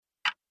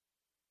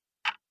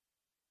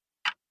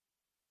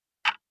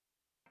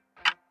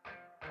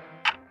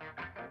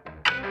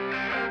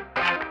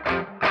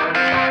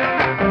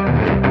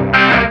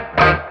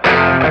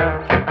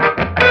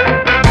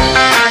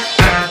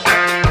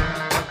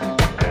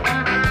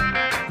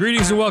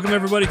Greetings and welcome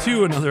everybody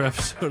to another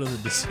episode of the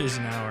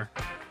Decision Hour.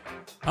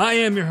 I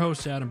am your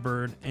host, Adam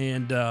Bird,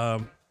 and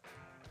I'm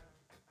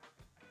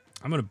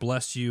going to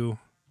bless you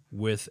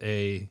with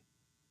a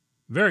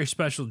very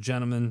special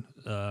gentleman,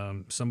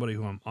 somebody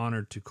who I'm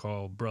honored to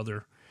call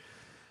brother.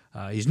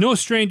 He's no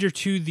stranger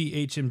to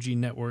the HMG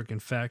network. In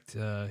fact,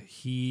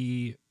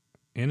 he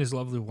and his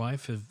lovely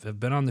wife have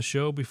been on the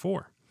show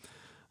before.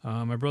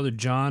 My brother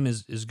John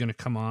is going to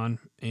come on,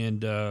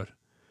 and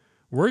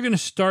we're going to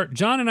start.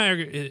 John and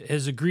I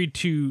has agreed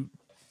to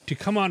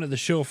come onto the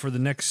show for the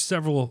next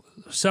several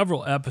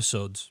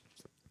episodes,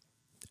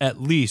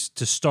 at least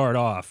to start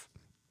off.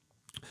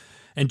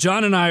 And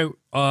John and I,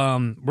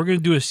 we're going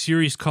to do a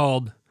series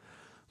called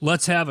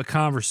 "Let's Have a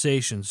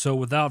Conversation." So,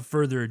 without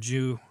further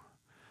ado,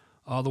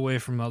 all the way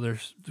from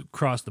others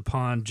across the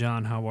pond,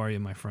 John, how are you,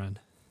 my friend?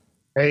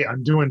 Hey,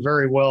 I'm doing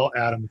very well,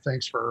 Adam.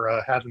 Thanks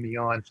for having me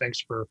on.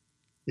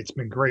 It's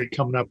been great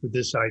coming up with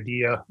this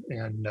idea,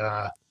 and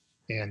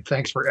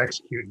thanks for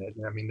executing it.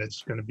 I mean,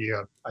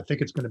 I think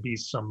it's going to be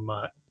some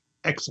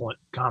excellent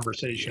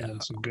conversation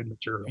and some good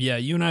material. Yeah,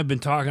 you and I have been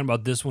talking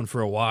about this one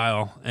for a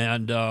while,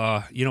 and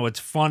what's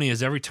funny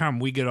is every time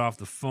we get off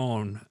the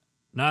phone,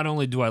 not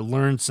only do I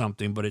learn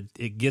something, but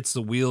it gets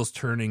the wheels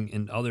turning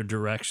in other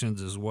directions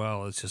as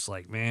well. It's just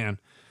like, man.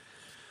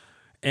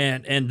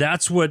 And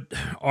that's what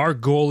our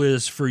goal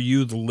is for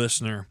you, the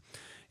listener,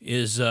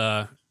 is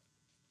to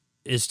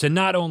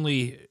not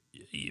only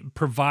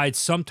provide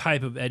some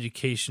type of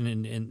education,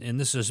 and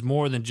this is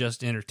more than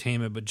just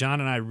entertainment, but John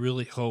and I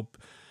really hope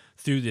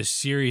through this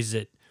series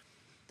that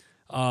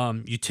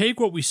you take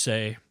what we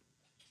say,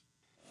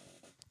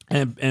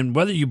 and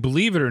whether you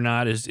believe it or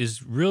not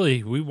is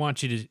really, we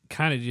want you to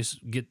kind of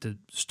just get to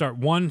start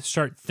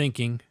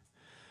thinking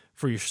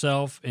for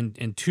yourself,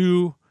 and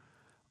two,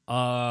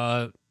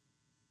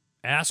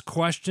 ask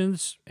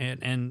questions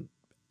and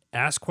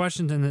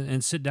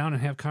sit down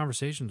and have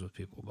conversations with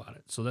people about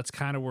it. So that's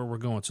kind of where we're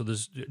going. So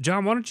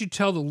John, why don't you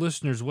tell the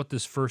listeners what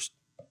this first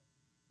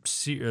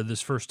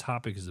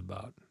topic is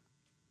about?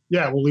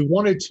 Yeah, well, we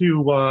wanted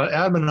to,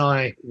 Adam and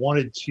I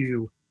wanted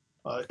to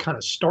kind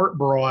of start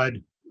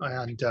broad,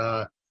 and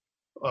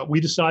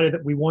we decided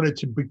that we wanted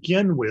to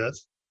begin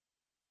with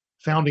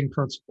founding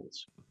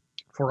principles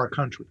for our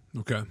country.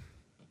 Okay.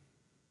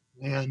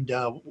 And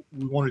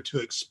we wanted to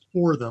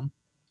explore them.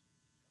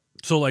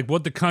 So like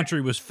what the country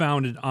was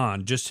founded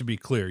on, just to be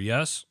clear,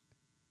 yes?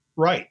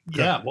 Right.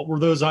 Okay. Yeah. What were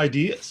those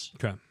ideas?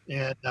 Okay.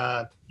 And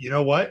you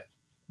know what?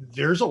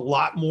 There's a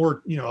lot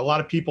more, a lot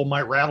of people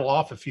might rattle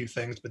off a few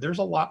things, but there's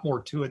a lot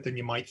more to it than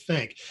you might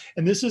think.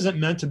 And this isn't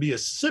meant to be a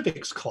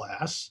civics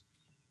class.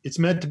 It's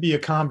meant to be a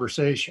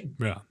conversation.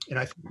 Yeah. And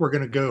I think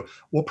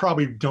we'll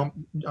probably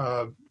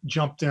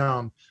jump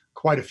down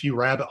quite a few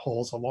rabbit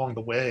holes along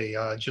the way,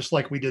 just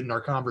like we did in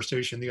our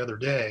conversation the other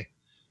day.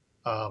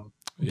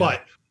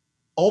 But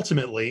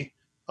ultimately,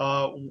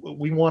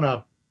 we want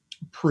to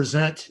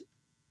present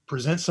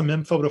some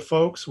info to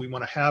folks. We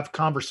want to have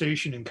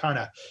conversation and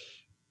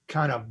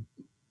kind of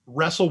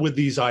wrestle with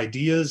these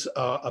ideas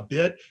a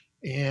bit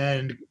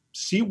and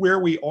see where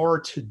we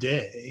are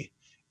today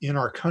in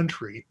our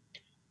country,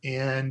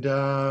 and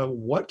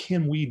what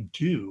can we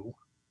do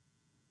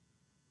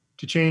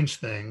to change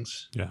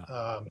things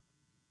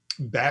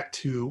back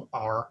to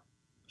our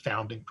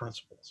founding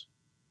principles.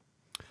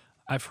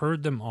 I've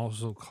heard them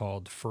also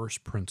called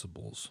first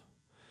principles.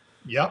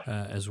 Yep.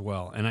 As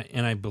well,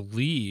 and I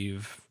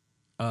believe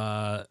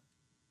that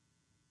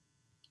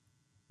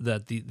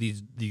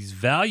these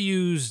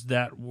values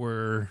that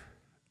were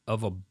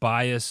of a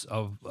bias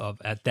of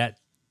at that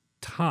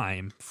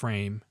time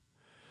frame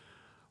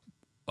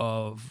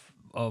of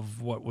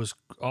what was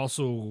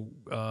also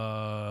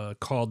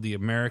called the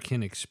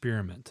American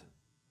experiment.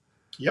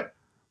 Yep.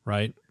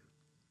 Right.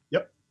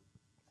 Yep.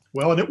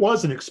 Well, and it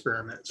was an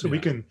experiment, so we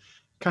can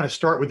kind of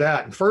start with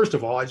that. And first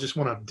of all, I just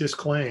want to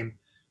disclaim,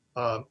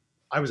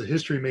 I was a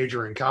history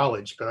major in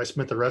college, but I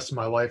spent the rest of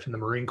my life in the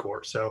Marine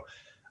Corps. So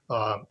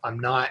I'm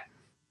not.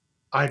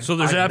 So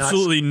there's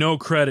absolutely no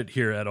credit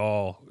here at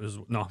all.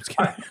 No, I'm just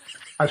kidding.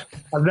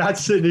 I'm not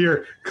sitting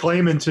here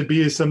claiming to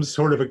be some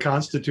sort of a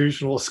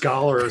constitutional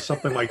scholar or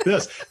something like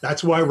this.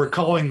 That's why we're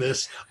calling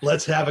this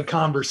 "Let's Have a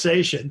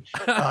Conversation,"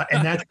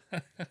 and that's,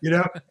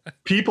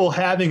 people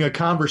having a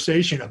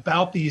conversation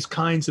about these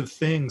kinds of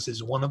things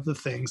is one of the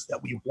things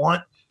that we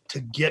want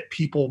to get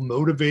people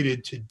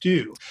motivated to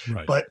do.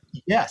 Right. But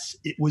yes,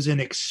 it was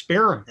an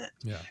experiment,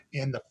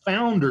 and the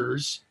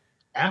founders,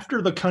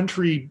 after the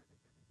country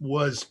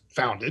was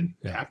founded,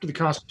 after the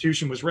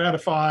Constitution was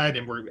ratified,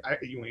 and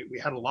we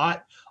had a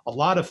lot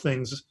of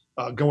things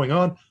going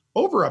on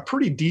over a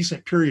pretty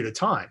decent period of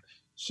time.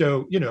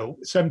 So,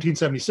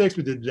 1776,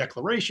 we did the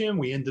Declaration.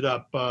 We ended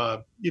up,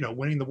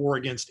 winning the war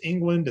against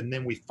England, and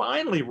then we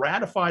finally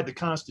ratified the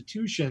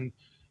Constitution,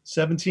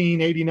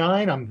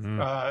 1789.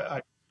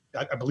 I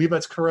believe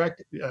that's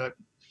correct.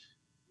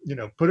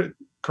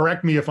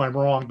 Correct me if I'm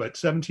wrong, but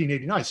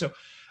 1789. So,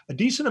 a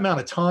decent amount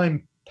of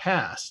time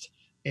passed,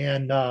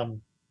 and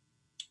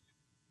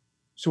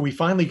So we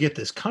finally get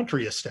this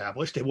country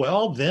established. And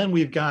well, then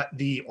we've got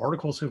the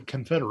Articles of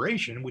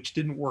Confederation, which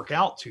didn't work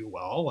out too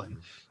well.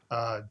 And,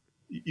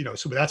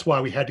 so that's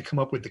why we had to come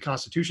up with the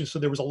Constitution. So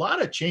there was a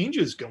lot of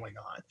changes going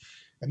on.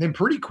 And then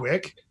pretty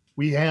quick,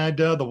 we had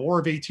the War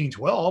of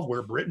 1812,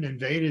 where Britain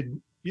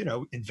invaded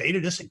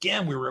us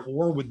again. We were at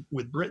war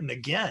with Britain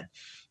again.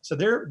 So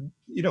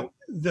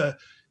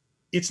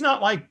it's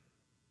not like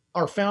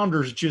our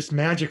founders just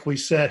magically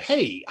said,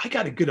 "Hey, I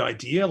got a good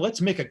idea.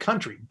 Let's make a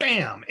country."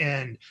 Bam,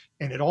 and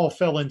it all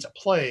fell into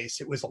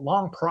place. It was a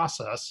long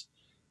process,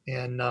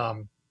 and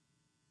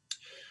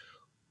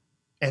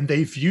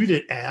they viewed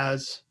it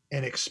as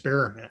an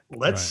experiment.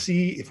 Let's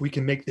see if we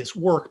can make this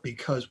work,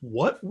 because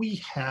what we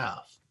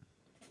have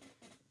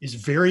is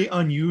very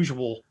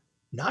unusual,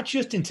 not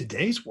just in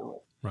today's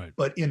world,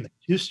 but in the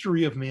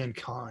history of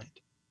mankind.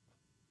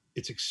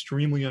 It's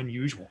extremely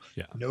unusual.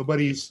 Yeah.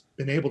 Nobody's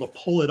been able to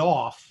pull it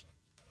off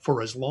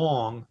for as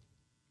long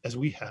as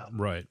we have.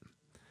 Right.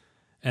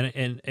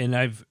 And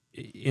I've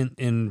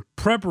in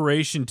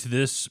preparation to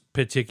this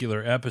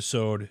particular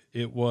episode,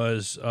 it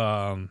was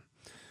I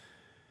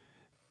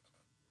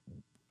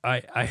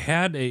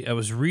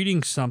was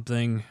reading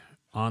something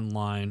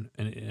online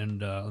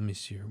and let me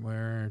see here,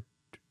 where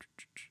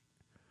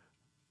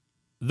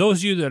those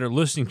of you that are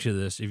listening to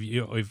this, if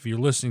you're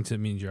listening to it,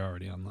 means you're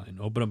already online.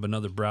 Open up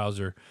another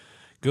browser,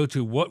 go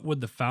to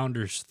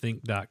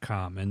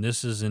whatwouldthefoundersthink.com. And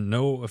this is in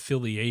no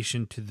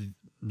affiliation to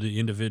the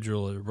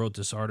individual that wrote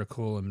this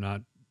article. I'm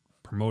not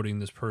promoting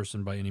this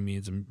person by any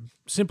means. I'm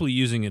simply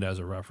using it as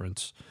a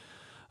reference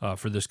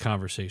for this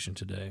conversation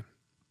today.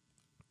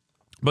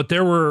 But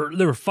there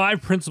were 5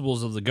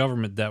 principles of the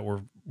government that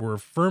were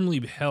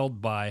firmly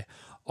held by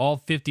all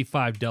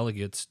 55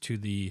 delegates to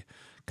the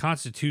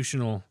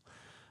Constitutional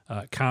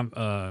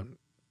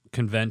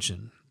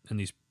Convention, and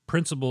these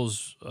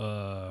principles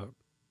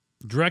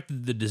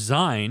directed the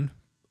design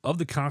of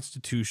the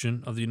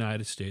Constitution of the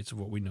United States, of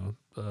what we know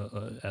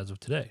as of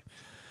today.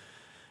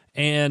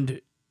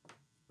 And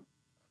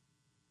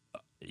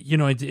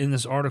in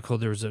this article,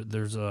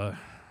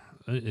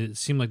 it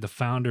seemed like a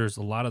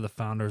lot of the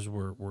founders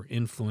were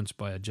influenced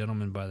by a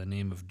gentleman by the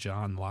name of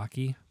John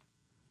Locke.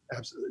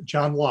 Absolutely.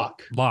 John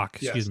Locke.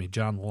 Excuse me,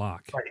 John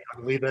Locke. Right. I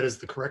believe that is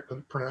the correct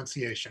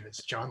pronunciation.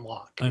 It's John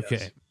Locke.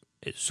 Okay.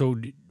 Yes. So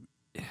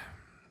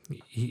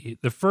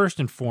the first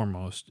and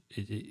foremost,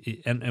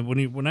 and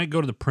when I go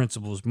to the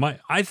principles,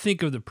 I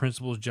think of the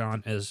principles,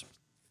 John, as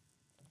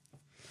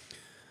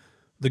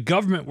the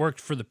government worked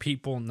for the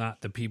people,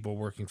 not the people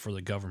working for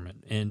the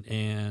government.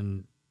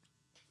 And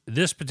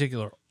this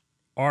particular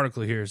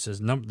article here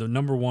says the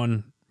number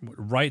one,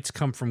 rights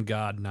come from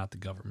God, not the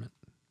government.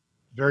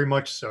 Very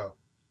much so.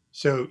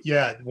 So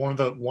yeah, one of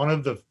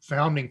the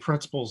founding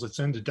principles that's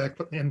in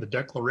the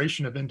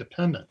Declaration of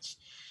Independence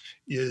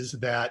is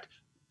that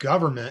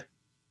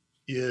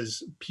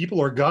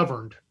people are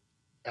governed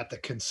at the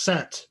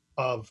consent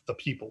of the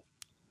people,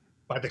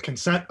 by the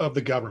consent of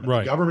the government.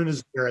 Right. The government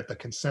is there at the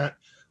consent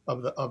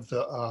of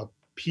the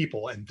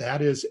people, and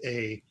that is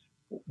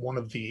one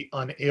of the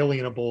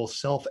unalienable,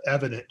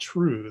 self-evident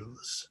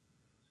truths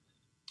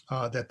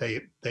that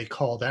they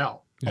called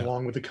out,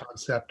 along with the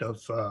concept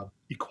of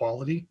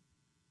equality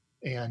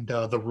and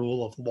the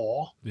rule of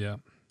law. Yeah.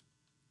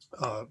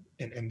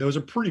 And those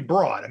are pretty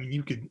broad. I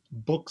mean,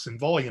 books and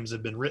volumes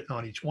have been written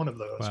on each one of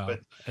those. Wow.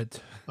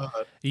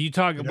 But you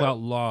talk about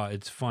law,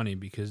 it's funny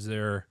because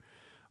there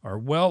are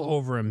well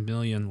over 1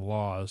 million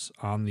laws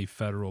on the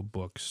federal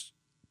books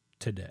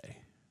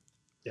today.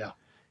 Yeah.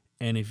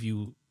 And if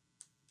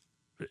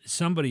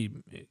somebody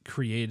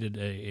created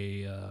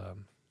a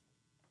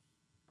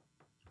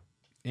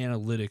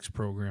analytics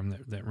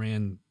program that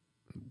ran,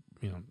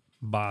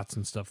 bots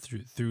and stuff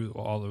through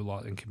all the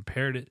laws and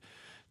compared it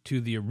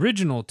to the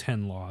original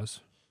 10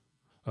 laws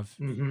of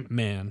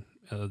man,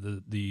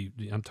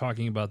 I'm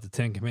talking about the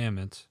 10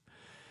 Commandments,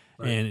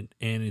 right.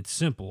 and it's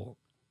simple,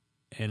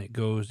 and it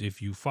goes,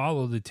 if you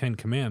follow the 10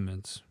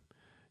 Commandments,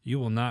 you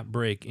will not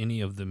break any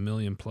of the 1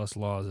 million+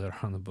 laws that are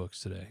on the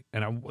books today.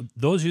 And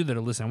those of you that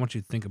are listening, I want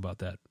you to think about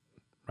that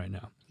right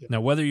now. Yep.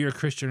 Now, whether you're a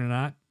Christian or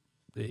not,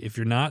 if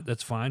you're not,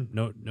 that's fine.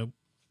 No,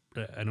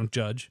 I don't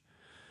judge.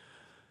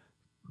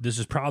 This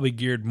is probably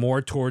geared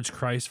more towards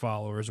Christ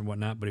followers and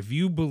whatnot, but if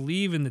you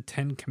believe in the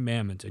 10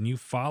 Commandments and you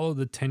follow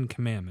the 10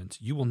 Commandments,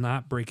 you will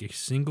not break a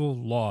single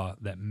law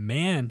that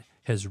man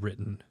has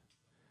written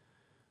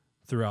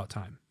throughout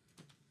time.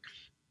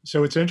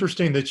 So it's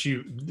interesting that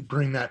you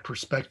bring that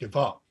perspective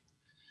up.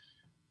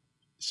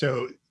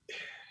 So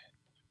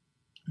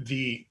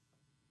the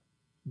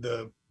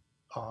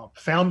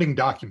founding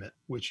document,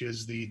 which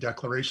is the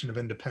Declaration of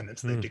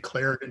Independence, they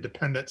declared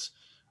independence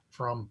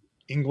from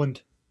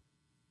England,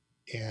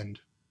 and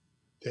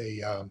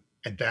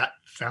and that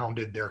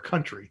founded their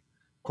country.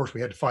 Of course,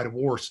 we had to fight a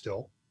war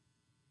still,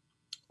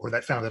 or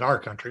that founded our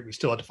country. We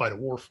still had to fight a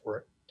war for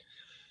it.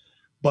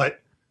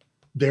 But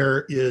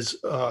there is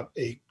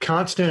a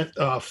constant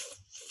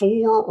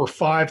 4 or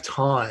 5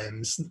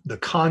 times the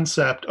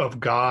concept of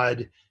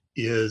God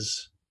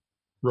is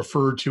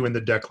referred to in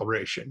the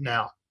Declaration.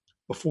 Now,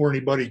 before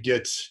anybody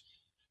gets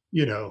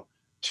you know,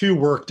 too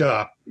worked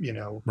up,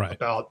 Right.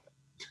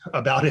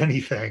 about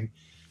anything.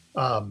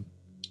 Um,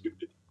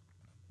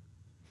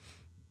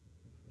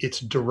 it's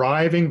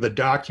deriving the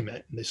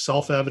document and the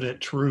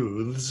self-evident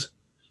truths,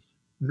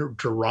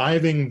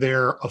 deriving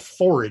their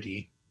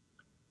authority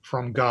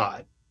from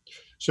God.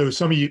 So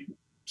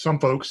some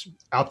folks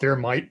out there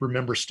might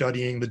remember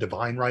studying the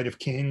Divine Right of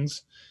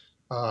Kings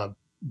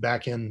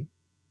back in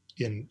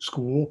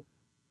school.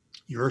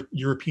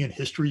 European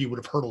history, you would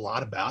have heard a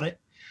lot about it.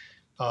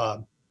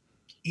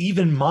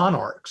 Even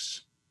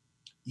monarchs,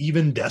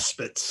 even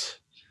despots,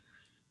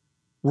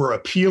 were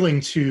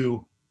appealing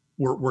to,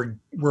 were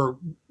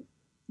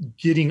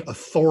getting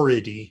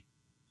authority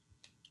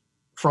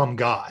from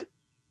God.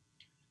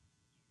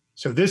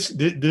 So this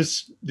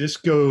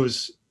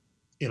goes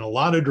in a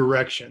lot of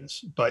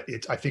directions, but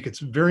I think it's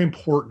very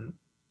important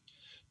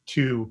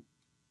to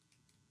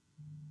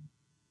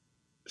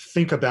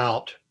think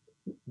about,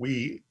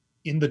 we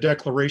in the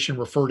Declaration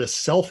refer to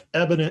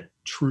self-evident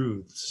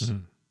truths.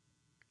 Mm-hmm.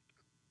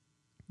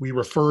 We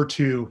refer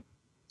to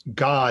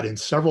God in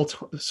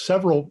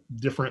several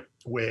different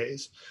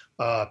ways.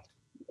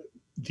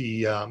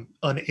 The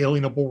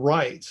unalienable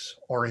rights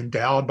are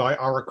endowed by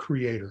our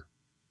Creator.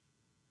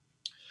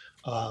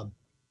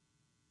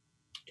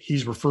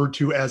 He's referred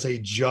to as a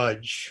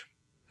judge,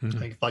 I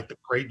think, like the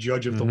great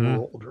judge of the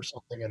world or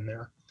something in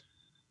there.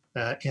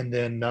 And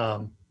then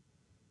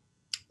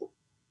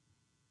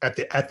at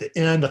the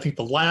end, I think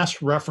the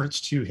last reference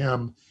to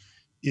him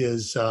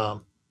is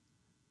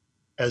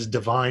as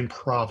divine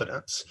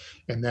providence,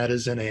 and that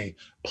is in a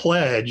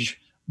pledge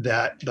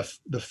that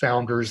the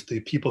founders,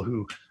 the people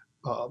who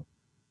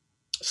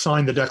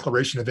signed the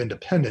Declaration of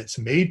Independence,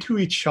 made to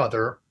each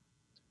other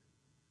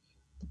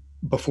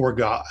before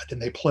God, and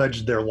they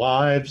pledged their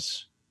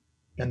lives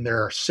and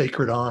their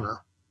sacred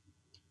honor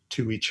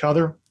to each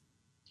other,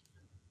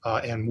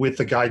 and with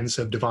the guidance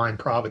of divine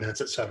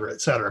providence, et cetera,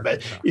 et cetera.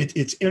 But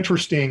it's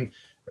interesting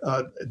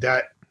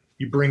that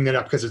you bring that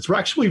up, because it's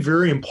actually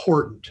very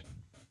important.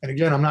 And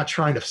again, I'm not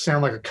trying to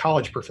sound like a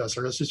college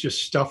professor. This is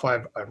just stuff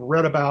I've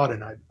read about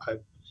and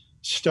I've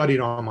studied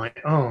on my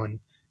own,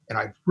 and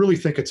I really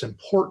think it's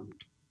important.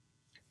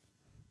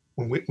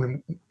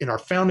 When in our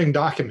founding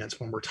documents,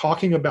 when we're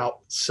talking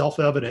about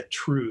self-evident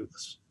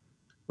truths,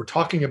 we're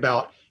talking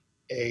about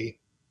a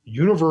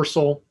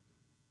universal,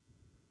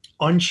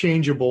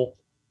 unchangeable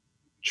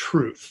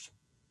truth,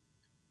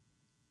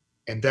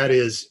 and that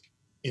is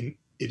it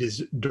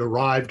is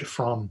derived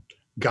from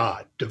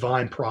God,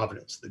 divine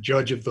providence, the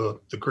judge of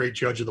the great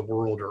judge of the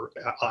world, or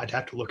I'd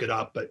have to look it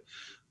up, but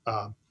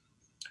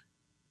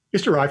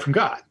it's derived from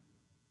God,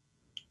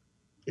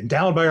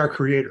 endowed by our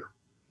Creator.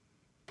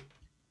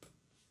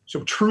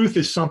 So truth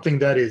is something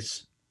that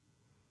is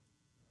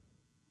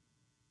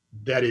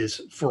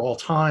for all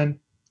time,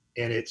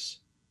 and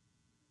it's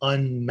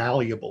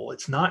unmalleable.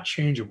 It's not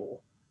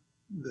changeable.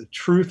 The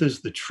truth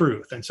is the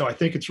truth. And so I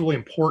think it's really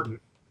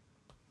important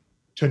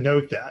to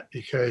note that,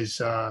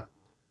 because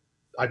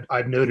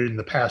I've noted in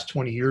the past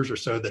 20 years or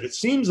so that it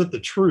seems that the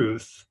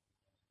truth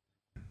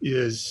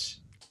is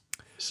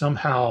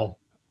somehow...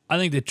 I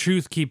think the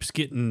truth keeps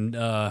getting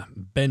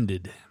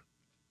bended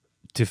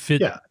to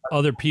fit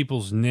other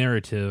people's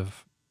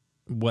narrative,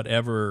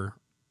 whatever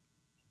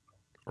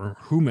or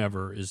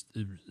whomever is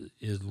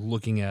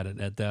looking at it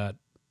at that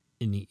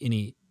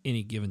any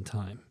given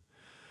time.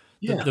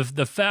 Yeah.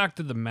 The fact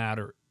of the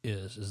matter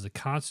is the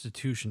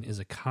Constitution is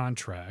a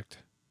contract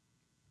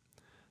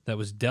that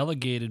was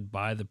delegated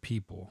by the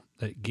people,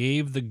 that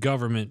gave the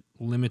government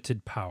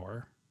limited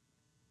power.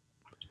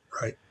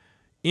 Right.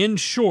 In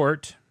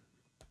short,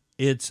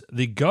 it's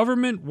the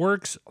government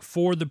works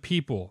for the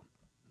people,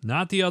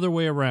 not the other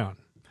way around.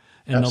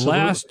 And Absolutely.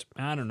 the last,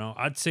 I don't know,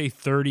 I'd say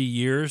 30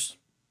 years,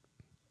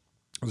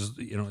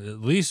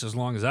 at least as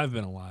long as I've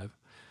been alive,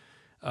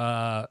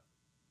 that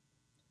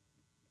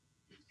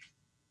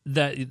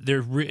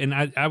there, and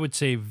I would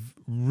say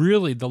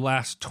really the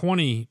last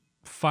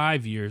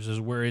 25 years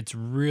is where it's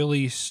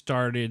really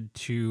started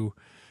to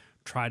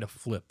try to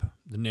flip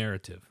the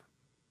narrative,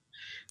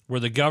 where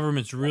the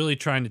government's really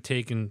trying to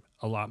take in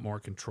a lot more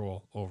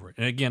control over it.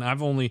 And again,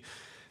 I've only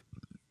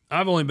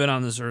been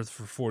on this earth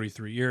for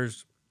 43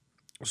 years,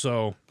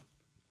 so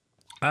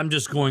I'm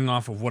just going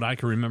off of what I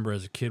can remember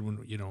as a kid when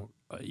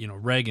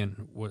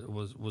Reagan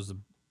was the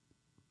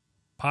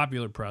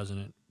popular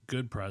president,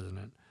 good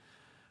president,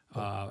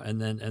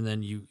 and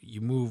then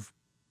you move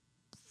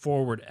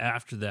forward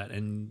after that,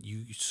 and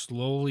you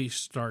slowly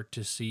start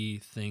to see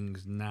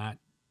things not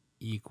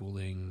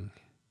equaling.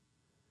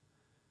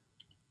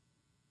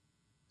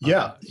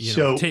 Yeah.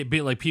 So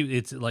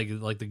it's like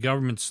the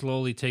government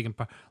slowly taking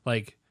part.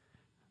 Like,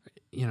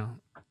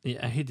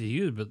 I hate to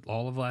use it, but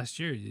all of last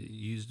year you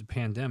used the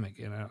pandemic,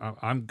 and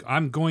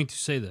I'm going to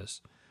say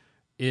this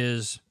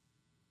is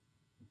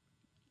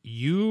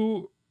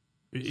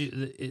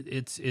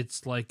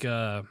it's like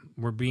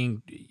we're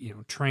being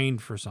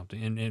trained for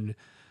something, and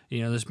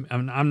this.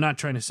 I'm not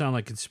trying to sound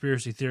like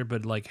conspiracy theory,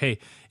 but like, hey,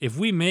 if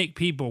we make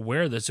people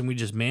wear this and we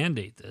just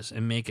mandate this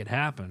and make it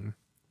happen,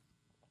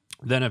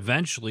 then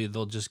eventually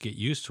they'll just get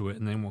used to it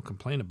and they won't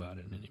complain about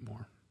it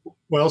anymore.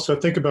 Well, so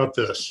think about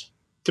this.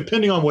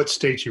 Depending on what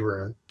state you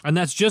were in, And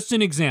that's just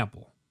an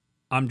example.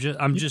 I'm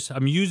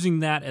using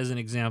that as an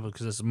example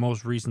because it's the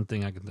most recent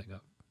thing I can think of.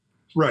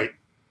 right?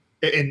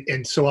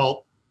 And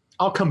so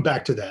I'll come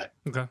back to that.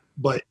 Okay.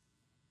 But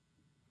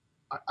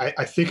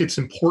I think it's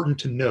important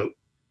to note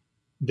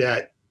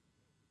that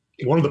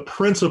one of the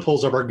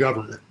principles of our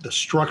government, the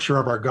structure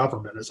of our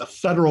government, is a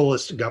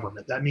federalist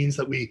government. That means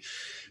that we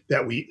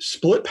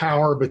split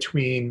power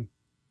between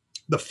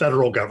the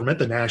federal government,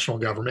 the national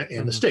government,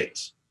 and the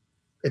states.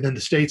 And then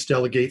the states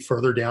delegate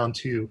further down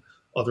to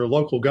other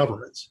local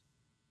governments.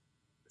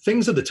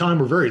 Things at the time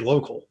were very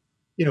local.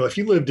 You know, if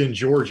you lived in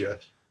Georgia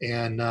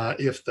and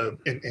if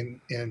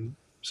and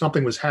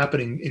something was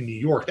happening in New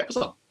York, that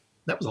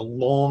was a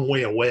long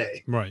way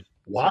away. Right.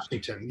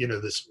 Washington,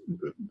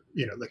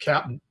 the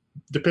cap,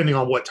 depending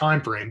on what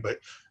time frame, but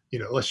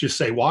let's just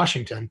say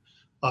Washington,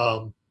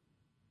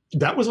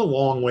 that was a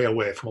long way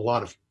away from a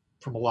lot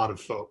of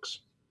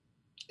folks.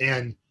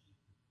 And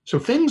so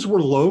things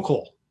were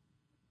local.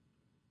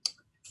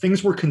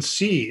 Things were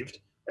conceived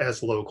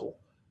as local.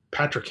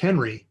 Patrick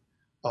Henry,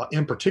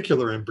 in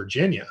particular in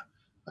Virginia,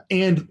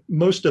 and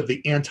most of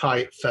the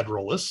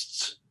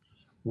anti-federalists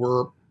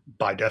were,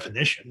 by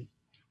definition,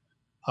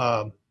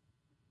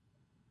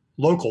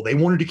 local. They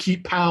wanted to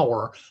keep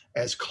power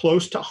as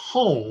close to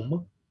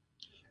home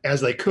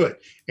as they could.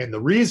 And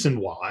the reason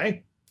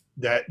why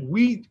that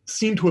we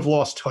seem to have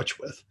lost touch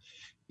with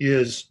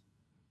is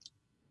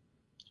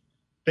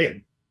they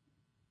had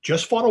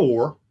just fought a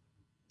war.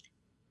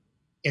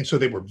 And so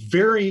they were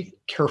very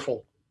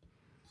careful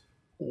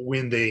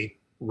when they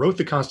wrote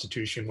the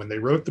Constitution, when they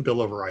wrote the Bill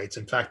of Rights.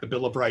 In fact, the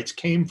Bill of Rights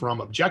came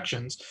from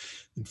objections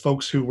and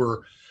folks who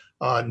were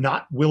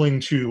not willing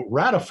to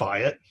ratify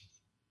it.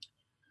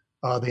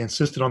 They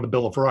insisted on the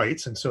Bill of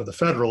Rights. And so the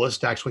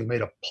Federalists actually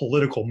made a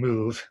political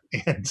move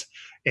and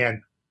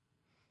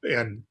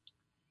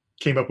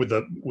came up with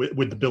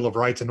the Bill of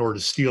Rights in order to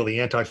steal the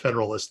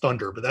anti-federalist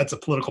thunder. But that's a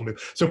political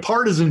move. So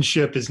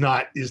partisanship is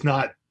not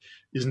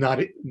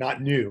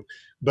new.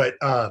 But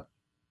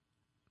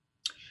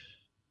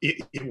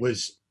it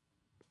was,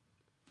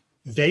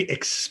 they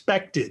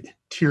expected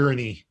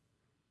tyranny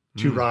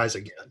to rise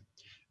again.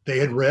 They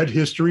had read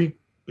history.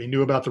 They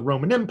knew about the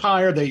Roman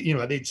Empire.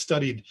 They'd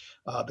studied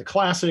the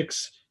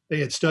classics. They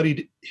had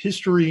studied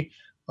history.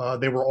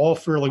 They were all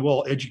fairly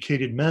well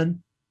educated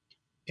men,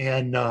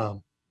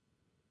 and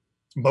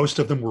most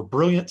of them were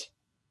brilliant.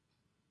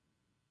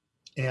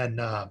 And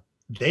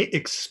they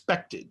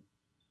expected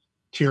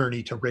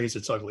tyranny to raise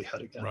its ugly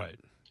head again. Right.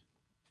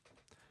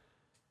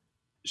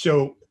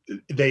 So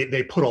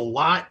they put a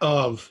lot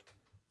of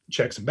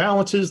checks and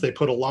balances. They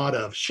put a lot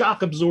of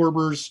shock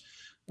absorbers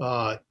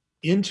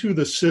into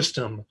the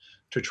system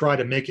to try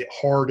to make it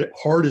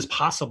hard as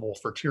possible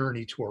for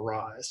tyranny to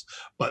arise.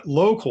 But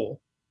local,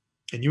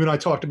 and you and I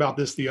talked about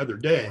this the other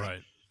day,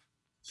 right,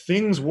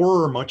 things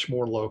were much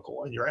more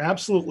local. And you're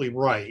absolutely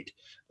right.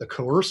 The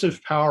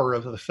coercive power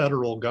of the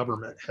federal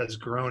government has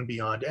grown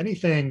beyond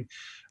anything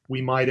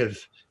we might have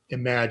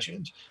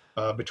imagined.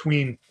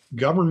 Between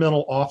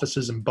governmental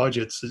offices and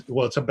budgets,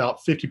 well, it's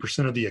about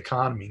 50% of the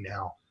economy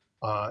now,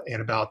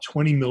 and about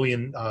 20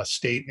 million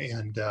state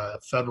and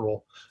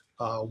federal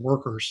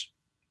workers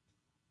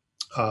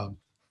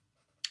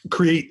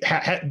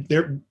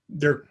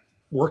they're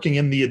working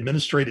in the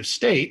administrative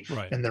state,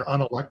 right, and they're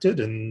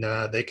unelected, and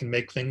they can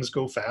make things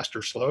go fast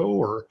or slow,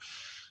 or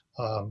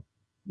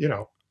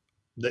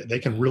they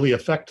can really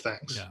affect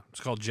things. Yeah, it's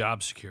called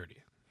job security.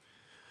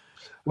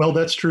 Well,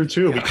 that's true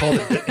too. Yeah. We called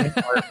it the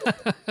Empire.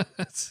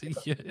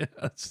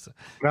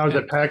 When I was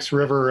at Pax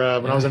River,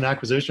 when I was in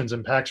acquisitions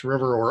in Pax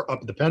River or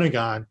up at the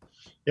Pentagon,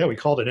 we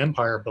called it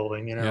Empire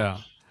Building. Yeah.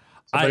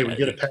 Somebody would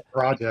get a pet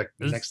project,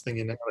 the next thing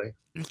you know.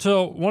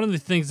 So one of the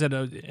things that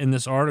in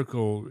this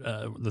article,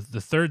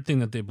 the third thing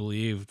that they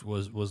believed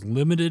was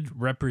limited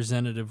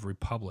representative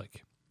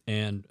republic,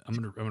 and I'm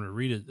gonna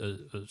read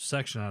a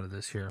section out of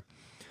this here.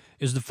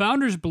 Is the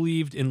founders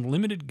believed in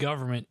limited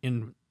government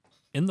in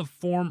the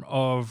form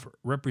of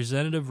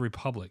representative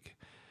republic.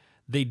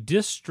 They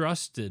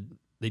distrusted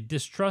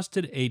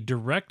a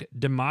direct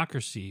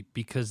democracy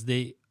because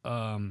they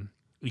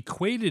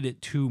equated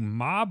it to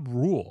mob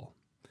rule.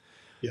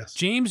 Yes.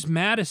 James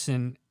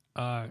Madison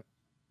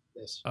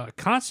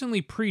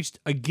constantly preached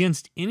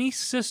against any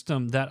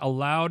system that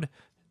allowed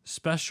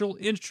special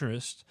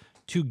interests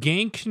to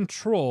gain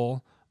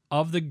control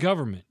of the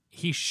government.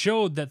 He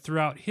showed that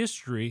throughout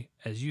history,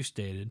 as you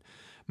stated,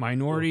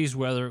 minorities,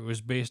 whether it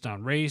was based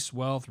on race,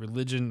 wealth,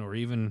 religion, or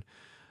even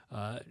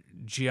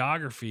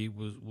geography,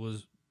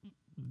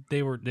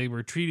 they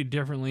were treated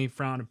differently,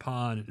 frowned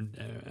upon,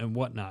 and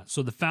whatnot.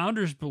 So the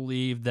founders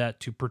believed that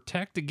to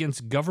protect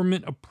against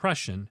government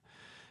oppression,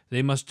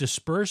 they must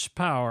disperse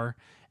power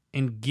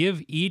and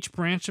give each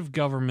branch of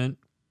government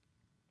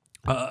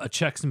a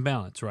checks and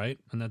balance, right?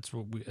 And that's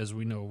what as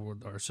we know,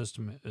 what our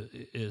system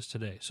is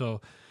today. So.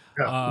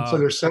 So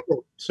there's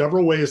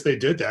several ways they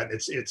did that.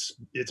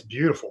 It's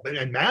beautiful.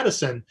 And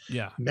Madison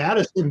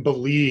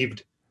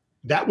believed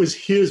that was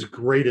his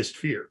greatest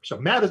fear. So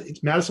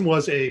Madison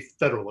was a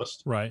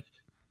Federalist. Right.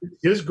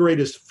 His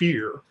greatest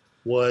fear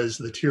was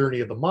the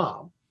tyranny of the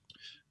mob.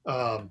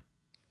 Um,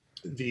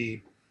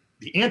 the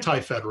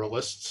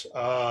anti-Federalists,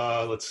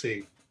 let's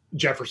see,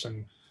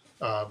 Jefferson,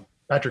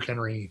 Patrick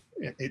Henry,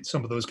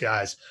 some of those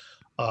guys,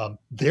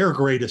 their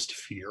greatest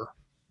fear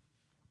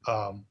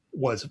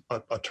was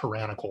a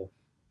tyrannical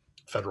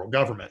federal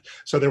government.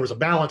 So there was a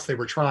balance they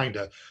were trying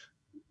to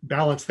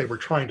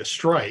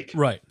strike.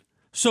 Right.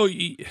 So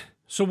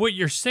what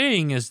you're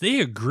saying is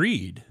they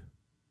agreed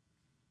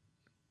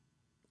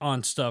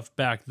on stuff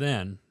back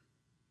then.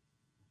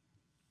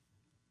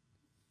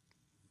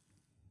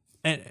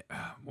 And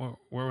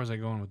where was I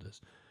going with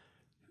this?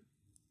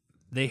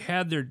 They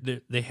had their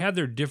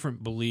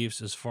different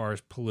beliefs as far as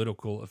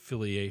political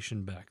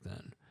affiliation back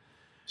then.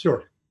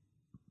 Sure.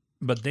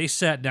 But they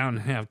sat down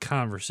and have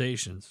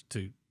conversations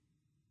to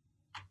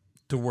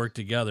work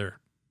together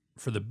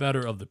for the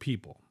better of the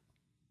people.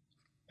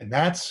 And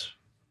that's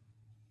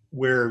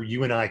where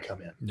you and I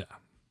come in. Yeah.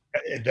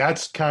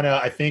 That's kind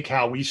of, I think,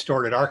 how we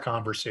started our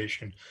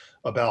conversation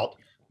about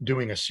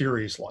doing a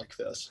series like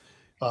this.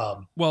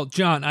 Well,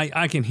 John,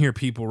 I can hear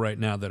people right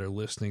now that are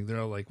listening.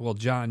 They're like, well,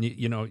 John,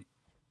 you know,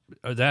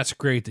 that's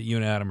great that you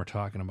and Adam are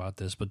talking about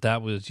this, but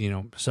that was, you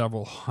know,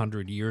 several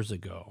hundred years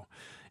ago,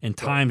 and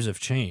times have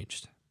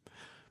changed.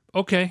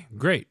 Okay,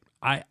 great.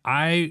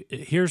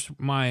 Here's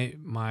my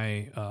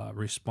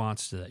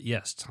response to that.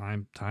 Yes,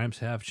 times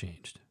have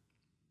changed.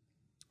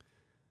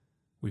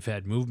 We've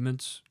had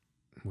movements,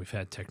 we've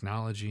had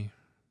technology,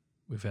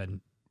 we've had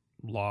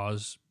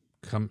laws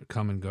come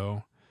and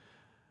go.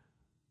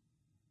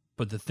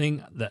 But the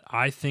thing that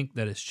I think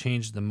that has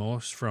changed the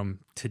most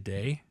from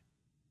today,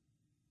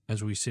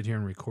 as we sit here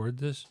and record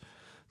this,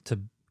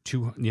 to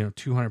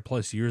 200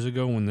 plus years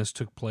ago when this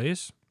took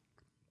place,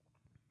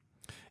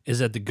 is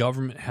that the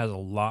government has a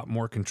lot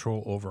more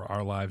control over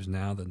our lives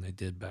now than they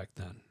did back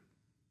then.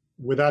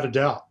 Without a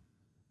doubt,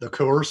 the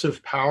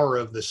coercive power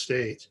of the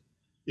state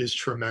is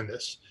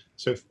tremendous.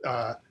 So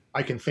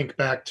I can think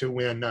back to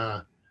when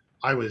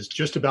I was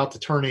just about to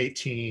turn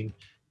 18,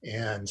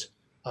 and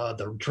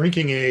the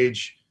drinking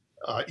age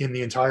in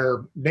the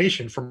entire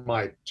nation,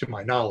 to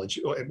my knowledge,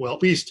 well,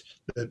 at least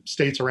the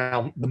states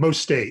around, the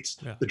most states,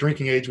 the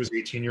drinking age was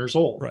 18 years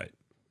old. Right.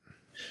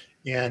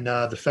 And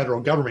the federal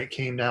government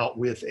came out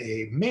with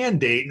a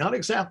mandate, not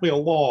exactly a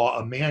law,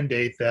 a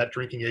mandate that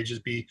drinking ages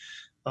be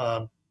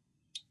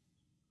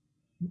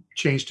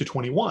changed to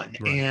 21.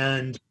 Right.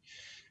 And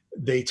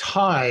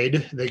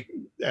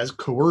as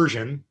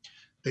coercion,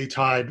 they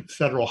tied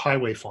federal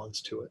highway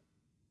funds to it.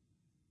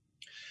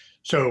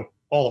 So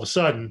all of a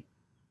sudden,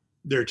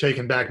 they're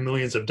taking back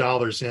millions of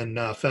dollars in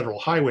federal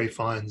highway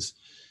funds.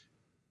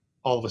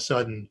 All of a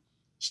sudden,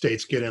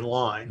 states get in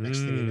line. Next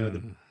thing you know,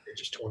 they're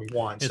just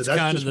 21. It's so that's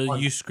kind just of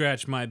you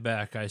scratch my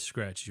back, I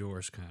scratch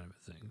yours kind of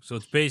a thing. So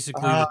it's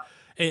basically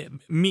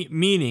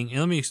meaning, and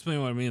let me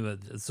explain what I mean by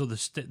that. So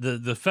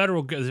the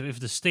federal, if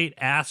the state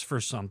asks for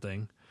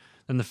something,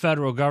 then the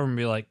federal government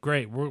be like,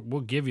 great,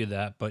 we'll give you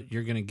that, but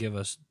you're going to give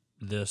us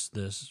this,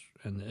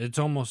 and it's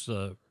almost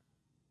a.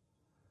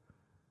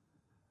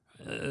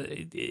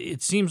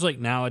 It seems like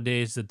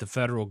nowadays that the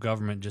federal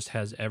government just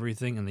has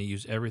everything, and they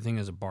use everything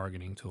as a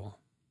bargaining tool.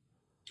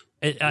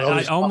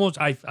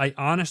 I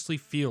honestly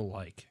feel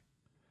like,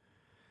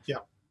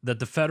 that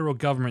the federal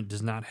government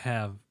does not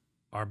have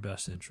our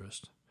best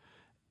interest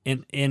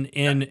in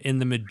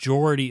the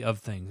majority of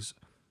things,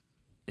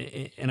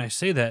 and I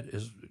say that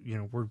is, you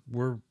know,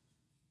 we're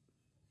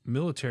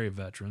military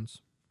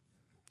veterans.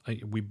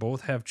 We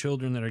both have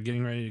children that are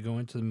getting ready to go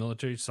into the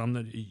military. Some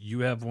that you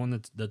have one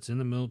that's in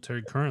the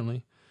military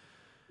currently.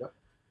 Yep.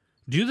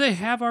 Do they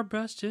have our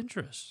best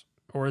interests,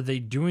 or are they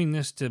doing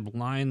this to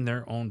line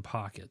their own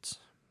pockets?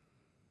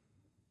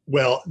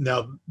 Well,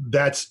 now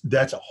that's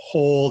a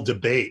whole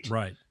debate,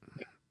 right?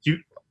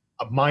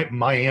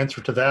 My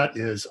answer to that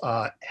is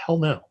hell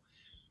no.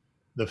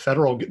 The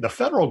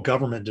federal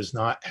government does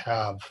not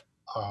have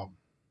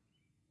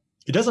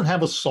it doesn't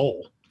have a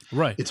soul.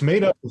 Right. It's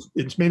made up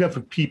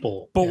of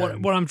people. But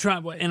what I'm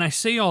trying, and I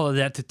say all of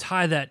that to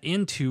tie that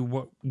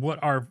into what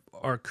our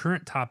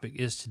current topic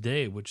is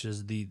today, which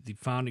is the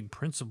founding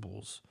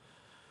principles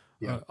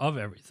of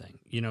everything.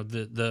 You know,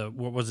 the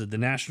what was it? The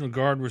National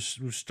Guard was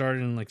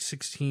started in like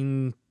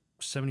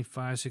 1675,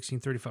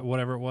 1635,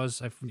 whatever it was.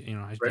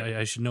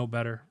 I should know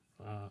better.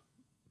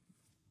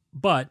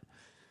 But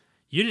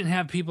you didn't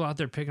have people out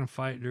there picking a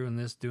fight, doing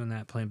this, doing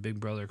that, playing Big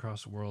Brother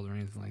across the world or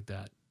anything like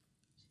that.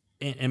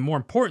 And more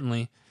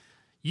importantly,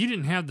 you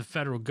didn't have the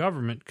federal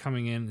government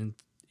coming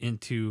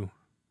into,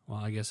 well,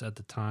 I guess at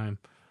the time,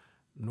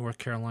 North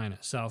Carolina,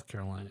 South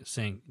Carolina,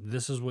 saying,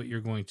 this is what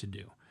you're going to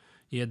do.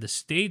 You had the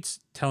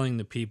states telling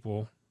the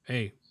people,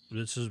 hey,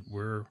 this is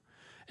where,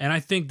 and I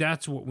think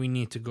that's what we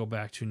need to go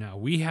back to now.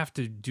 We have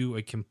to do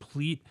a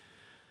complete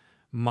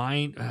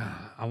I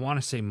want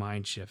to say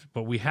mind shift,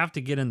 but we have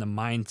to get in the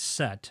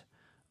mindset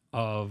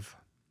of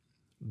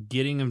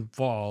getting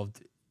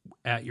involved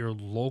at the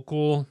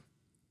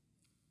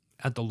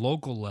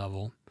local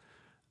level,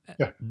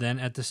 Yeah. then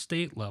at the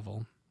state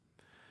level.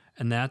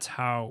 And that's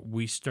how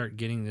we start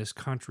getting this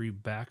country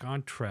back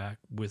on track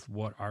with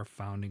what our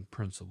founding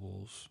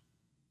principles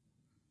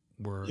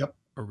were Yep.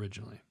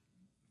 originally.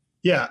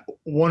 Yeah,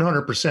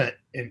 100%.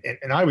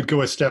 And I would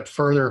go a step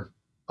further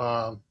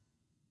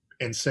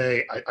and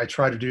say, I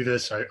try to do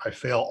this. I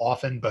fail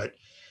often, but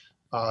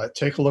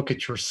take a look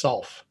at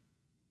yourself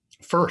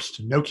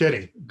first. No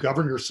kidding.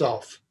 Govern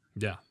yourself.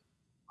 Yeah.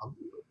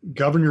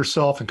 Govern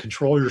yourself and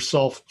control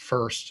yourself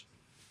first.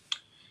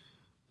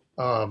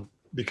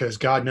 Because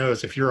God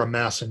knows if you're a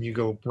mess and you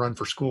go run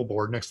for school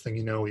board, next thing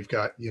you know, we've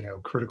got,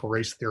 critical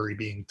race theory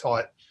being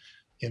taught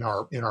in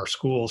our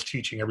schools,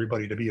 teaching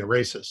everybody to be a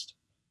racist.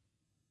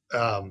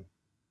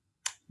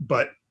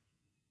 But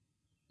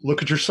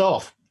look at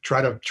yourself.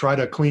 Try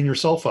to clean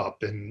yourself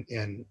up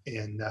and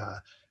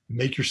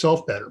make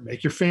yourself better,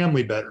 make your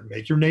family better,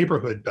 make your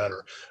neighborhood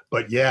better.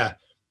 But yeah,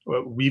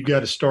 we've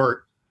got to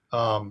start.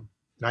 And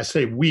I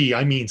say we,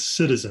 I mean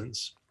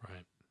citizens,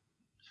 right,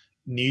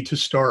 need to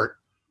start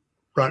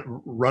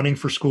running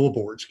for school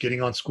boards,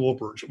 getting on school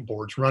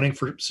boards, running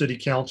for city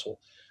council,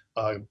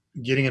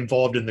 getting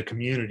involved in the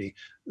community.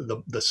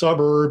 The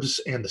suburbs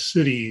and the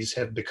cities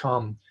have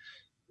become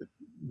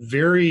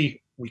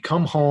we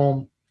come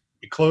home,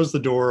 we close the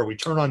door, we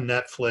turn on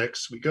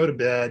Netflix, we go to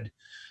bed,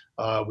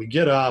 we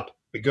get up,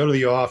 we go to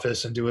the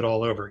office and do it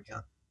all over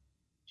again.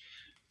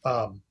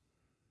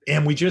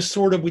 And we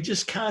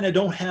just kind of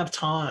don't have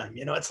time.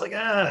 It's like,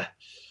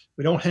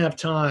 we don't have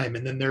time.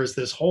 And then there's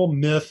this whole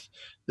myth,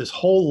 this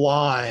whole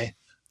lie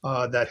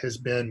that has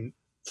been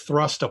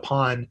thrust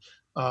upon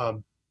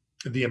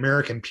the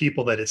American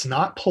people that it's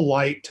not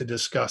polite to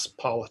discuss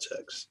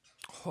politics.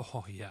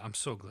 Oh, yeah. I'm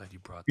so glad you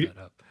brought that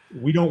up.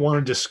 We don't want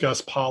to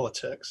discuss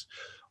politics.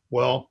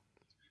 Well,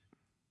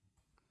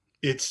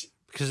 it's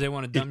because they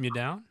want to dumb you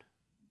down?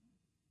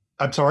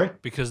 I'm sorry?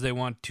 Because they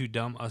want to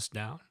dumb us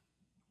down?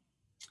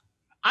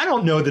 I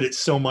don't know that it's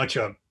so much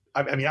I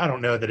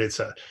don't know that it's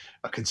a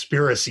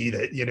conspiracy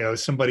that,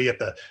 somebody at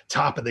the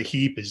top of the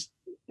heap is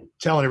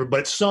telling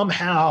everybody, but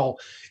somehow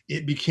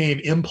it became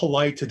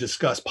impolite to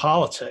discuss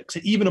politics,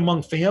 even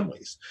among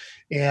families.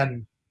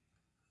 And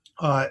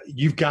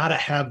you've got to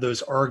have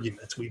those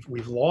arguments.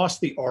 We've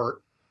lost the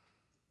art.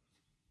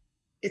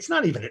 It's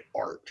not even an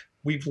art.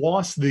 We've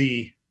lost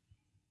the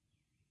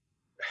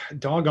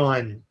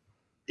doggone,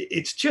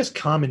 it's just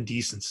common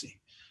decency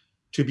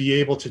to be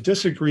able to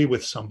disagree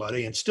with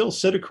somebody and still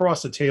sit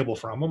across the table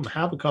from them,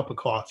 have a cup of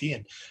coffee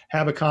and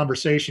have a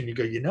conversation. You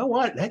go, you know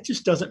what? That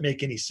just doesn't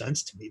make any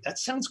sense to me. That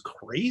sounds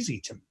crazy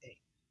to me.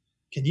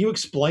 Can you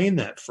explain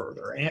that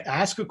further?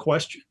 Ask a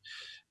question.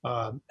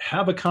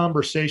 Have a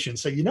conversation.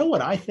 Say, you know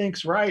what I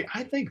think's right?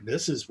 I think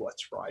this is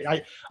what's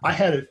right. I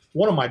had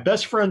one of my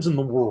best friends in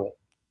the world,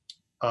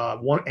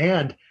 one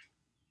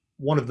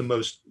of the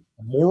most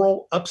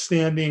moral,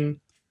 upstanding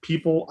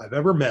people I've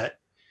ever met,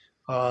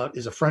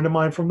 is a friend of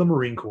mine from the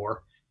Marine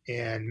Corps.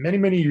 And many,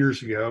 many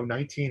years ago,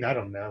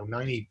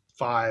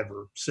 95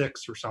 or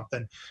 6 or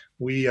something,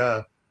 we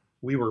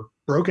were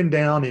broken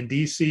down in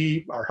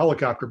DC. Our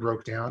helicopter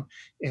broke down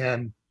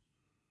and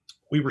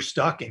we were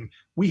stuck, and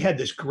we had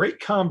this great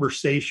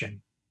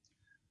conversation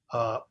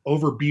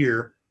over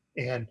beer.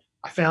 And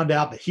I found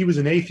out that he was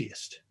an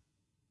atheist.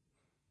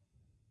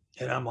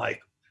 And I'm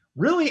like,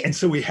 really? And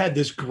so we had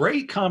this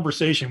great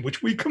conversation,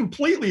 which we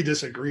completely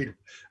disagreed.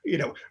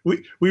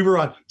 We were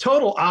on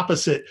total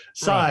opposite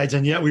sides, right.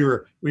 And yet we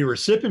were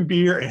sipping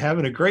beer and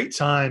having a great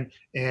time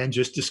and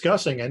just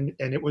discussing. And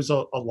it was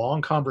a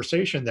long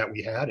conversation that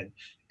we had.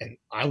 And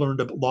I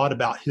learned a lot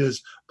about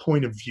his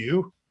point of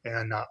view.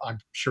 And I'm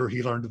sure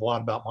he learned a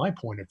lot about my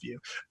point of view.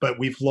 But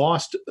we've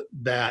lost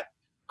that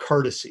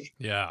courtesy.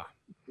 Yeah.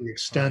 We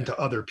extend to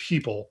other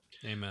people.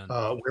 Amen.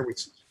 Where we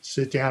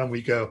sit down and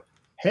we go,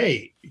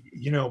 hey,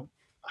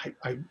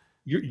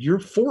 you're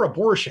for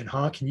abortion,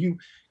 huh? Can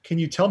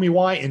you tell me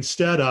why,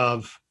 instead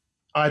of,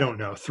 I don't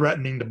know,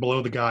 threatening to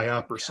blow the guy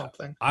up or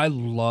something? I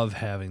love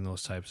having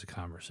those types of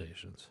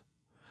conversations.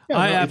 Yeah,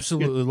 I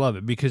absolutely love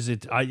it because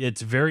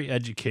it's very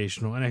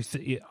educational, and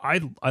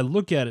I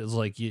look at it as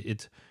like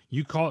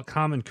you call it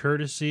common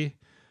courtesy,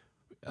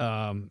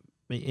 and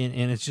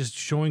it's just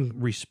showing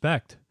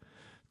respect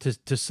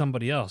to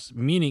somebody else.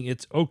 Meaning,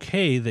 it's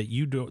okay that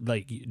you don't,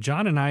 like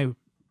John and I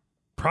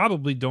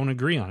probably don't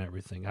agree on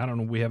everything. I don't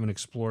know. We haven't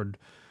explored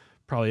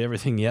probably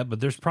everything yet,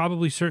 but there's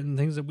probably certain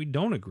things that we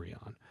don't agree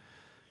on.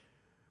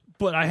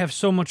 But I have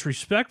so much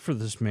respect for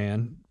this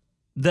man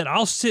that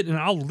I'll sit and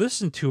I'll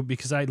listen to it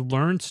because I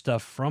learned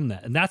stuff from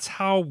that. And that's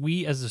how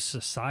we as a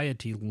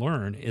society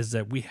learn, is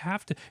that we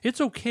have to, it's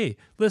okay.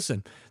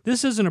 Listen,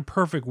 this isn't a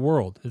perfect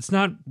world. It's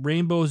not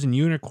rainbows and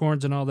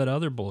unicorns and all that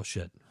other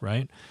bullshit,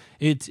 right?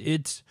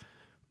 It's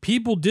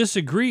people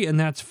disagree, and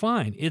that's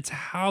fine. It's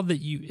how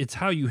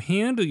you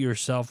handle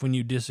yourself when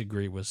you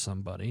disagree with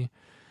somebody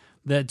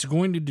that's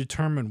going to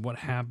determine what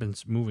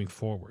happens moving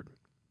forward.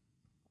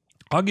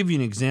 I'll give you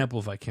an example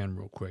if I can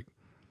real quick.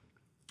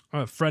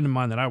 A friend of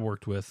mine that I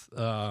worked with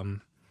at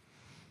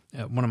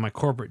one of my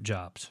corporate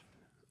jobs,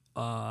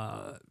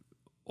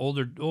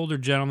 older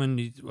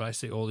gentleman. I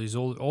say old. He's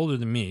older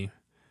than me,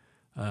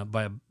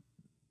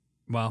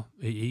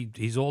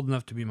 he's old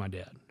enough to be my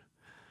dad.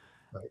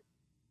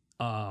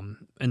 Right.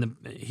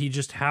 He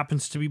just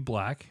happens to be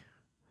black,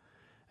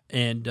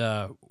 and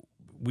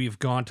we've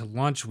gone to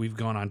lunch. We've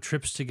gone on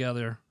trips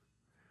together,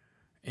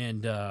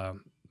 and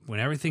when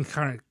everything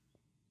kind of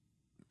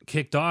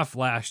kicked off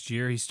last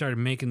year, he started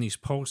making these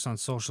posts on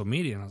social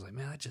media, and I was like,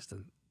 man, that just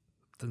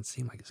doesn't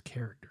seem like his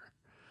character.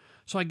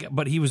 So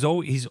but he's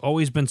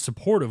always been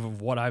supportive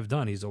of what I've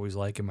done. He's always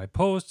liking my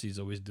posts. He's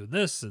always do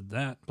this and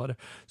that. But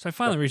so I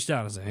finally reached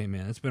out and said, hey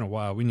man, it's been a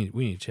while. We need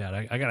to chat.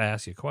 I got to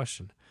ask you a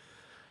question.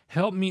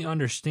 Help me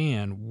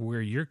understand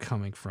where you're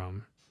coming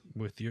from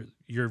with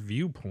your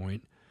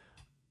viewpoint,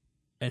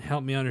 and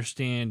help me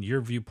understand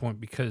your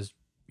viewpoint because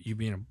you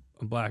being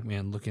a black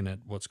man looking at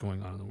what's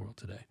going on in the world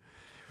today.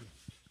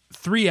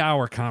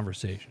 3-hour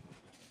conversation.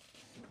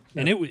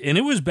 And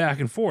it was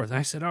back and forth.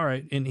 I said, all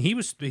right. And he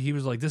was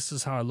like, this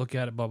is how I look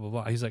at it, blah, blah,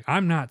 blah. He's like,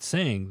 I'm not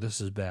saying this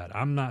is bad.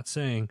 I'm not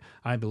saying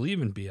I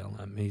believe in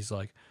BLM. He's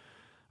like,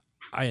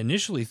 I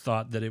initially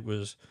thought that it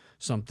was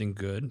something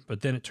good,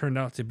 but then it turned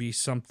out to be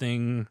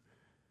something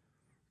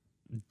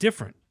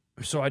different.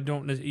 So I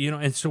don't,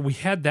 and so we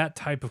had that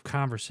type of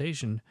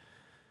conversation.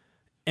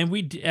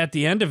 And at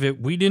the end of it,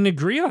 we didn't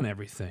agree on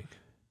everything.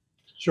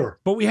 Sure.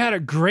 But we had a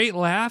great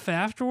laugh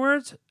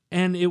afterwards.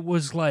 And it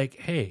was like,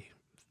 hey,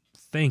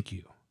 thank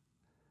you,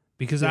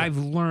 because I've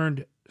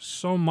learned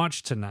so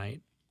much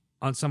tonight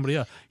on somebody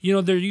else.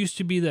 There used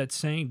to be that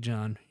saying,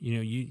 John,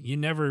 you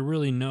never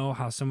really know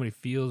how somebody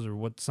feels or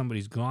what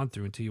somebody's gone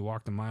through until you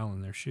walk the mile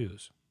in their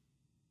shoes.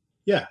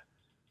 Yeah.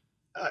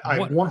 I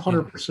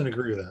 100%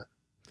 agree with that.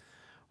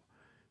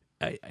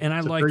 I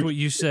liked what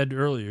you said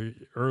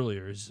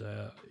earlier is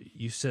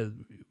you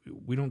said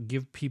we don't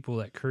give people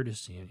that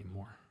courtesy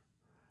anymore.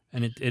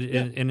 And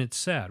it's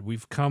sad.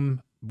 We've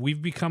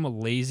become a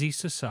lazy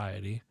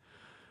society.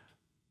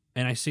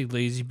 And I say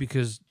lazy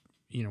because,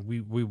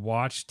 we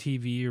watch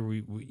TV or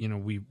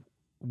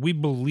we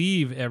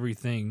believe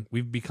everything.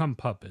 We've become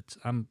puppets.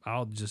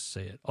 I'll just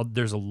say it.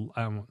 There's a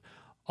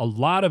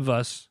lot of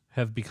us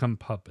have become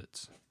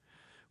puppets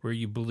where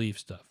you believe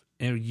stuff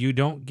and you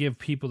don't give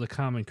people the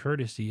common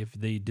courtesy if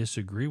they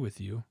disagree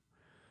with you.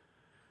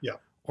 Yeah.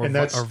 Or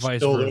vice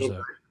versa.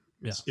 Over.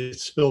 Yeah.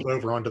 It's spilled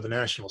over onto the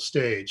national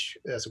stage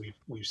as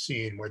we've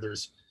seen where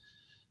there's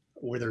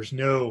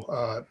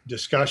no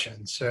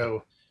discussion.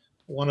 So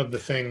one of the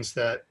things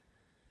that,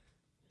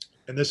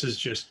 and this is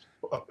just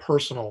a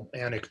personal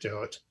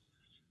anecdote,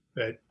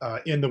 that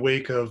in the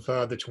wake of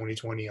the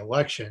 2020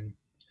 election,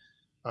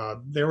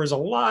 there was a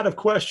lot of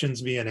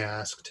questions being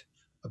asked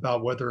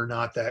about whether or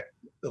not that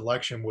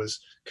election was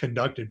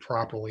conducted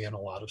properly in a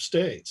lot of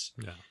states.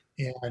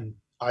 Yeah. And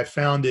I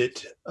found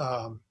it,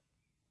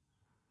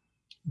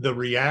 the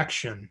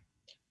reaction,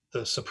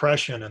 the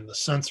suppression and the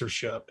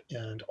censorship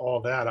and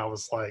all that, I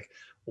was like,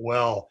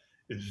 well,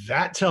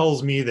 that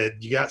tells me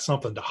that you got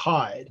something to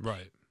hide.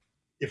 Right.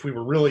 If we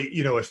were really,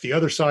 if the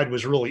other side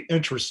was really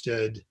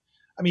interested,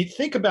 I mean,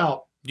 think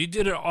about. You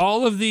did it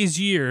all of these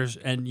years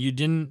and you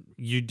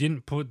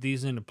didn't put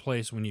these into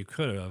place when you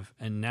could have.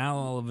 And now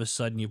all of a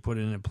sudden you put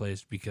it into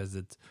place because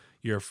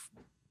you're,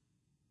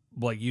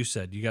 like you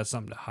said, you got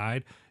something to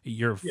hide.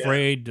 You're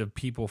afraid of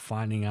people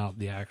finding out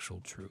the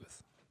actual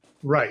truth.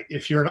 Right.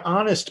 If you're an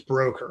honest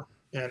broker,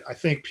 and I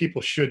think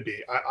people should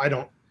be, I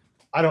don't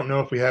know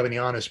if we have any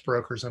honest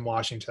brokers in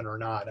Washington or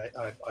not.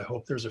 I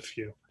hope there's a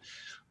few,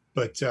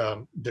 but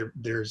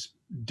there's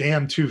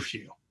damn too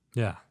few.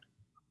 Yeah.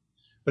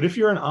 But if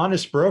you're an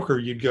honest broker,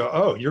 you'd go,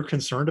 oh, you're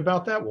concerned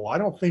about that? Well, I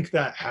don't think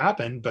that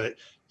happened, but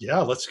yeah,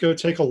 let's go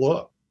take a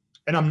look.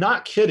 And I'm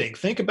not kidding.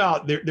 Think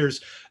about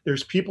there's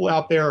people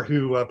out there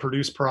who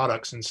produce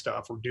products and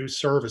stuff or do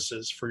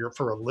services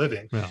for a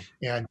living. Yeah.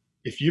 And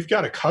if you've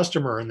got a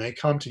customer and they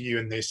come to you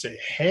and they say,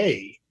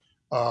 hey,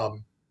 I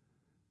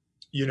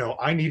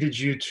needed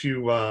you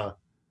to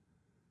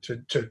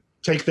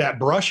take that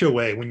brush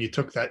away when you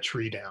took that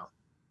tree down.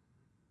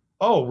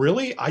 Oh,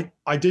 really?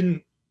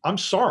 I'm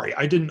sorry.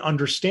 I didn't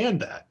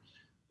understand that.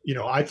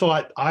 I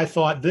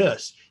thought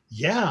this.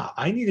 Yeah,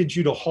 I needed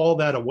you to haul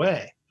that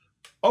away.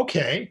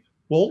 Okay,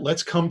 well,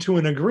 let's come to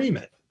an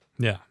agreement.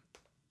 Yeah.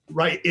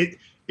 Right.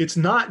 It's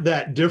not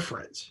that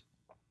different.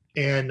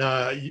 And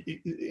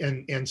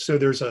so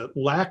there's a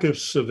lack of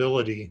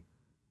civility.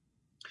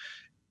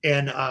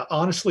 And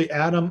honestly,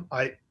 Adam,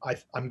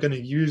 I'm going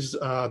to use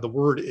the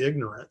word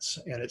ignorance,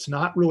 and it's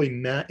not really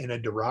meant in a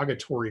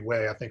derogatory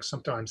way. I think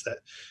sometimes that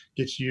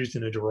gets used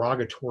in a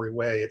derogatory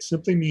way. It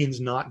simply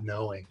means not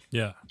knowing.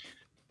 Yeah.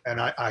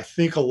 And I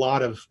think a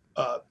lot of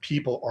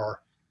people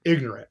are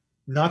ignorant.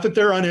 Not that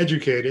they're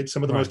uneducated.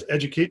 Some of the most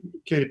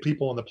educated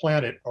people on the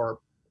planet are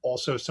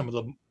also some of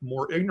the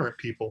more ignorant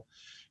people,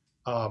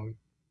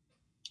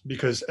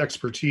 because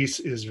expertise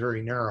is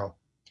very narrow.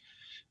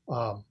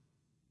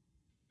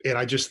 And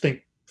I just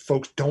think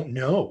folks don't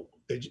know.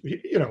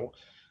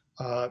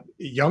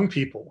 Young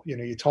people.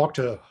 You talk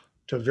to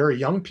very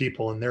young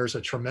people, and there's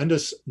a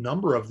tremendous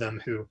number of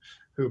them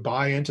who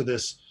buy into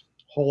this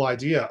whole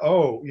idea.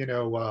 Oh,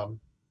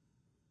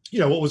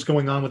 what was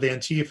going on with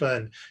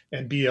Antifa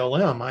and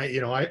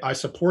BLM. I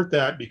support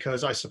that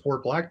because I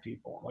support black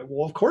people. I'm like,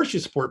 well, of course you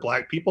support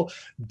black people.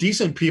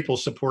 Decent people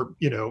support,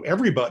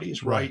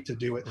 everybody's right to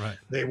do it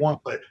they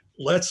want. But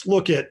let's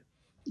look at,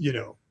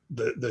 the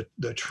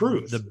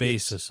truth, the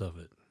basis of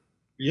it.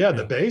 Yeah,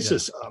 the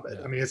basis of it.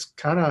 I mean, it's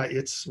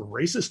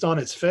racist on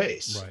its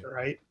face,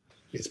 right?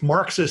 It's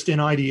Marxist in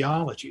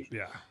ideology.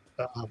 Yeah.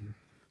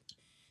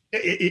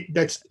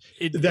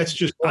 That's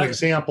just one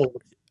example,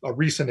 a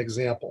recent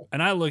example.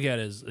 And I look at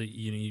it as,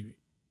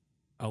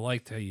 I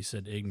liked how you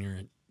said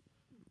ignorant.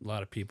 A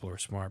lot of people are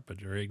smart,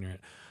 but they're ignorant.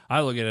 I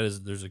look at it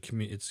as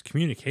it's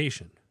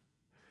communication.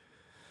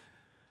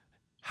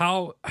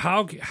 How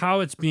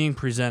it's being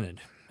presented.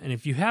 And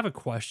if you have a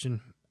question,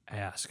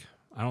 ask.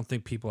 I don't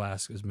think people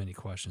ask as many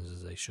questions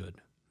as they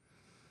should.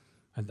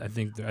 I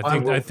think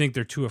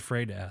they're too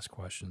afraid to ask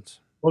questions.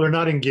 Well, they're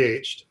not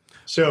engaged.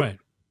 So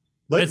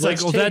it's like,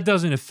 that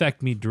doesn't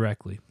affect me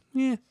directly.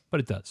 Yeah, but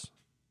it does.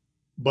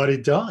 But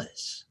it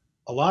does.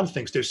 A lot of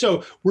things do.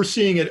 So we're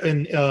seeing it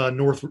in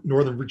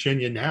Northern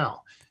Virginia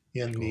now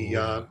in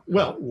the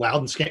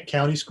Loudoun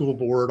County School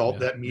Board.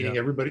 That meeting,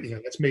 everybody,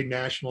 that's made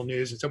national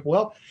news. And so,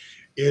 well,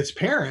 it's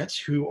parents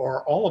who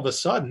are all of a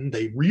sudden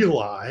they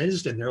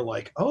realized and they're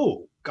like,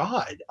 oh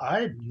God,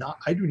 I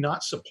do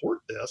not support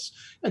this.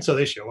 And so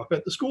they show up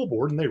at the school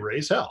board and they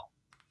raise hell.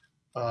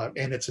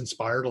 And it's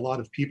inspired a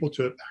lot of people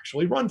to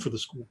actually run for the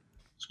school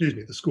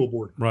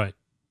board. Right.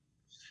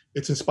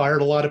 It's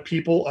inspired a lot of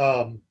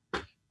people.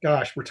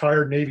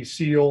 Retired Navy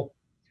SEAL.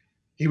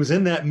 He was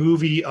in that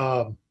movie,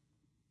 Act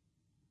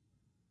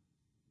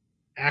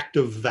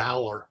of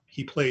Valor.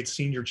 He played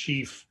Senior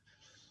Chief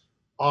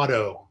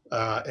Otto.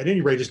 At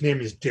any rate, his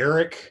name is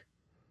Derek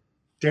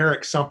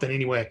something.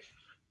 Anyway,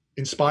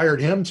 inspired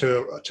him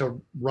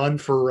to run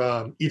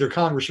for either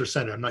Congress or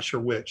Senate. I'm not sure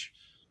which,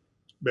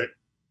 but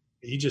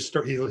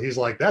he's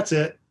like, that's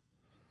it.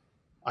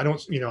 I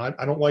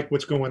don't like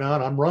what's going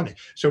on. I'm running.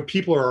 So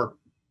people are,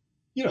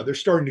 they're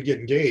starting to get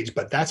engaged,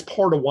 but that's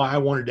part of why I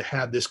wanted to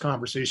have this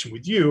conversation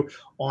with you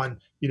on,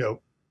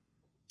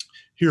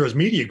 Heroes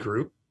Media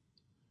Group,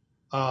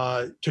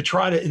 to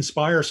try to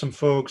inspire some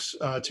folks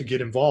to get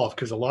involved.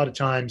 Because a lot of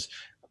times,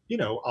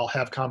 I'll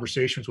have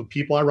conversations with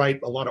people. I write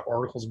a lot of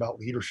articles about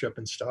leadership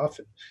and stuff.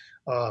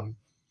 And,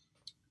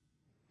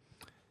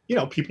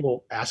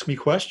 people ask me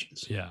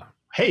questions. Yeah.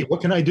 Hey,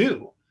 what can I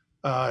do?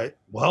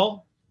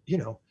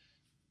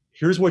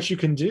 Here's what you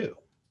can do.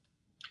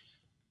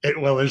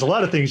 There's a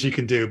lot of things you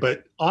can do,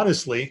 but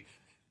honestly,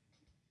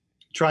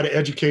 try to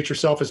educate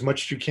yourself as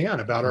much as you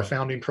can about our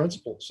founding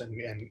principles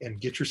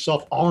and get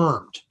yourself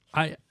armed.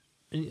 I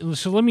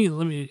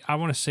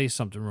want to say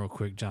something real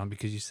quick, John,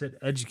 because you said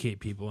educate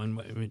people,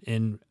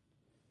 and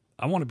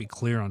I want to be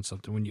clear on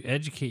something. When you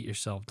educate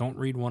yourself, don't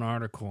read one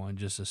article and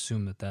just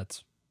assume that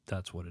that's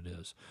what it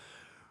is.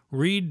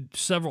 Read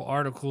several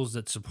articles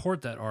that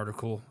support that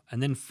article,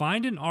 and then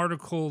find an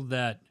article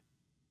that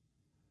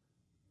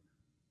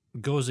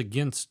goes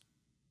against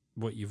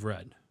what you've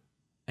read,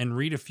 and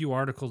read a few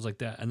articles like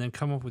that, and then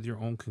come up with your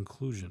own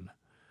conclusion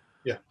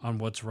on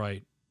what's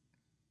right.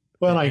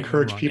 Well, I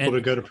encourage people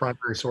to go to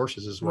primary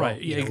sources as well.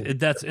 Right. Yeah,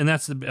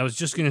 I was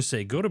just going to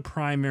say, go to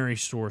primary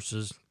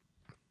sources,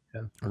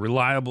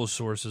 reliable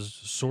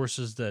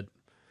sources that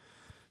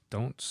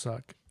don't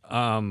suck.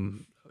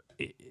 And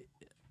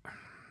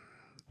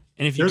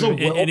if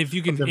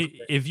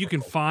you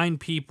can find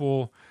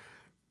people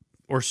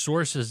or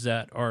sources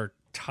that are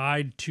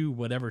tied to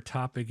whatever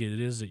topic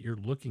it is that you're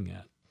looking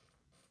at,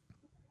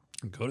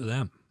 go to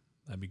them.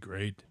 That'd be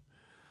great.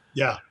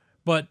 Yeah.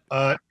 But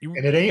and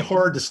it ain't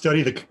hard to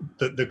study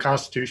the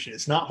Constitution.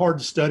 It's not hard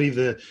to study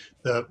the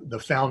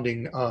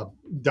founding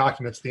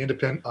documents,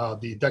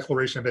 the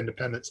Declaration of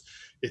Independence.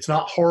 It's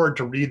not hard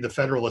to read the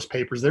Federalist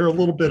Papers. They're a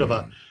little bit of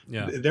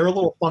they're a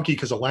little funky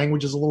because the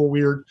language is a little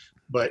weird,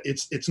 but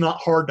it's not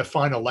hard to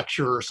find a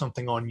lecture or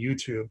something on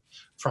YouTube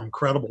from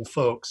credible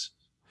folks.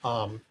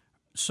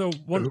 So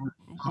one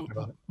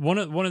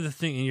of the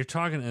things, and you're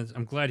talking, and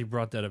I'm glad you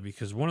brought that up,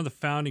 because one of the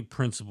founding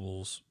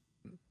principles,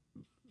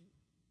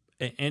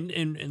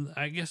 and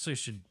I guess I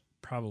should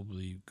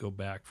probably go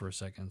back for a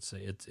second and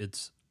say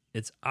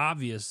it's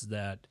obvious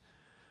that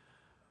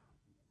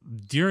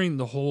during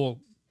the whole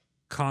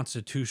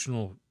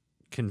constitutional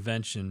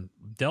convention,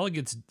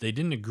 delegates, they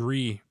didn't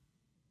agree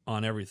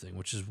on everything,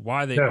 which is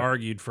why they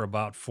argued for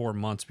about 4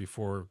 months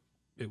before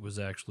it was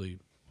actually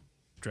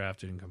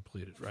drafted and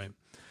completed, right?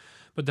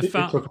 But the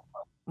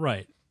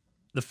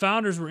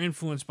founders were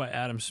influenced by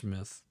Adam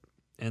Smith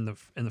and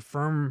the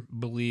firm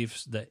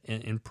beliefs that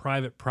in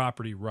private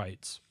property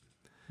rights.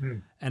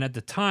 And at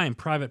the time,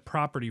 private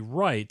property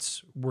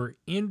rights were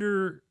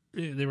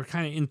they were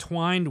kind of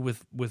entwined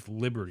with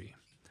liberty.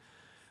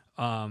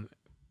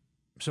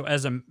 So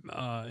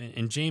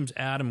and James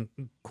Adam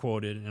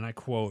quoted, and I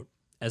quote,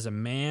 "As a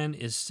man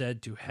is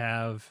said to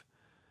have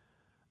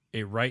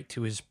a right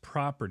to his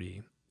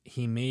property,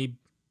 he may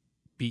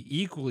be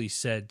equally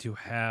said to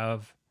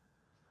have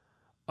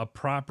a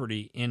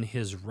property in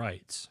his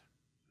rights."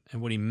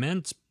 And what he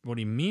means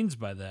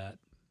by that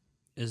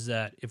is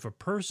that if a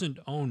person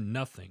owned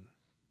nothing,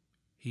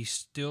 he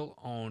still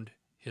owned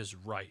his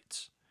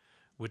rights,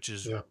 which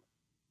is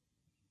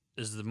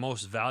the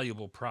most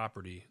valuable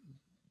property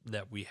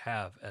that we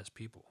have as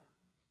people.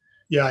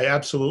 Yeah, I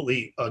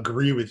absolutely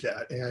agree with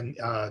that, and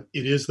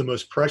it is the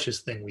most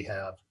precious thing we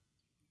have.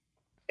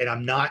 And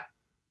I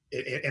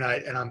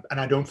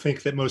don't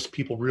think that most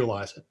people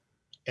realize it,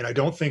 and I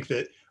don't think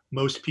that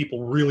most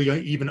people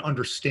really even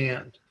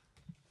understand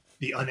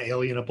the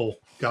unalienable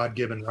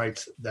God-given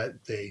rights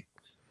that they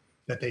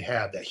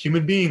have, that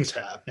human beings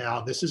have.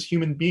 Now, this is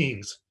human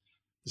beings.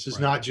 This is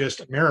not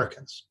just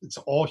Americans. It's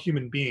all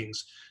human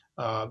beings.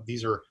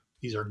 These are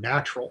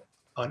natural,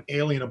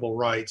 unalienable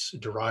rights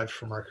derived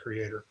from our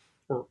Creator,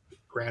 or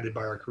granted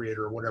by our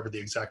Creator, or whatever the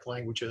exact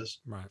language is.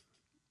 Right.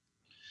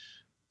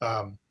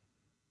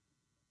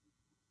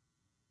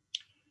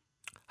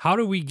 How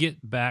do we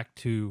get back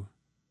to?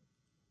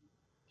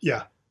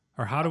 Yeah.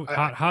 Or how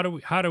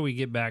do we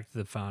get back to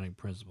the founding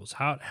principles?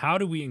 How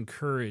do we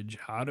encourage?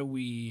 How do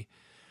we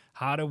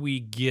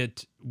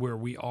get where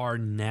we are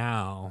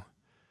now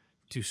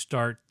to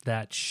start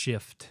that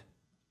shift?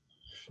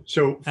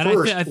 So, and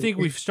first, I think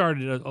we've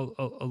started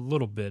a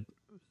little bit.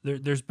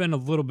 There's been a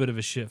little bit of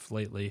a shift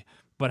lately,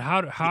 but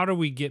how do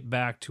we get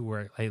back to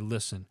where? Hey,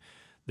 listen,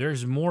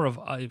 there's more of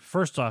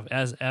first off,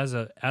 as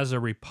a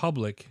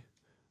republic,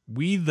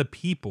 we the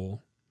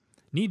people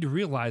need to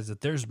realize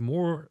that there's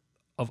more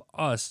of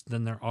us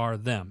than there are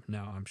them.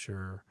 Now, I'm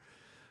sure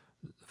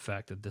the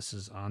fact that this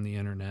is on the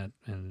internet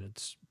and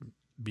it's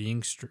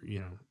being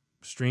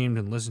streamed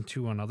and listened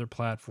to on other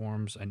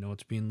platforms, I know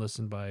it's being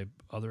listened by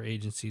other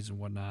agencies and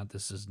whatnot.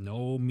 This is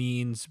no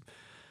means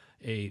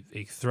a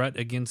threat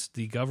against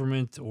the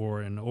government or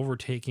an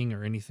overtaking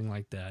or anything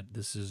like that.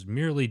 This is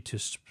merely to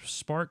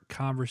spark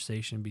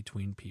conversation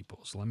between people.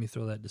 So let me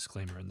throw that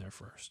disclaimer in there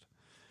first.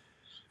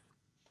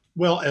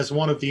 Well, as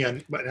one of the,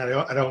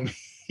 I don't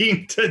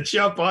mean to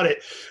jump on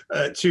it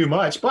too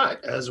much,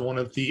 but as one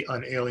of the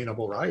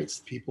unalienable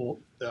rights,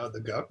 people,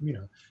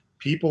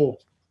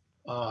 people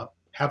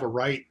have a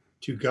right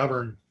to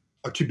govern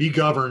or to be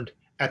governed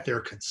at their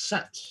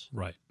consent.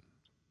 Right.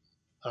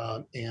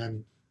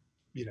 And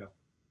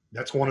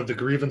that's one of the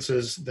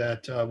grievances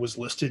that was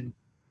listed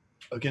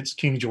against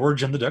King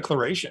George in the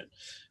Declaration.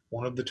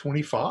 One of the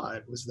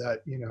 25 was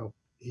that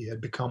he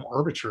had become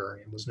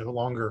arbitrary and was no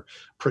longer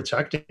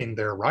protecting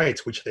their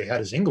rights, which they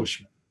had as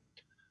Englishmen,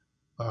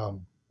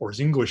 or as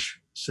British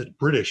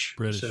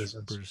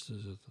citizens. British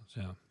citizens,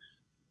 yeah.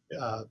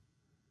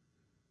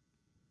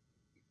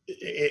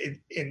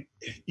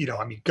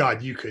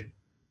 God,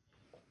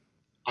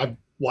 I've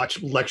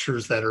watched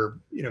lectures that are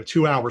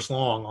 2 hours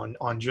long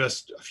on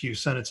just a few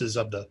sentences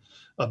of the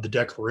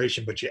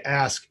Declaration, but you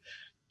ask,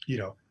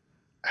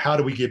 how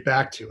do we get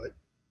back to it?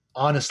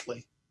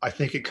 Honestly, I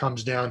think it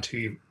comes down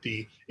to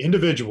the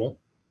individual,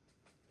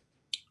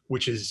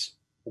 which is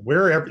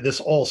wherever this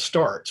all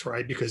starts,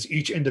 right? Because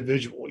each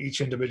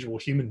individual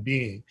human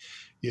being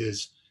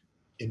is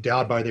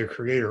endowed by their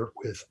Creator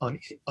with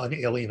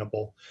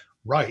unalienable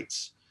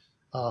rights.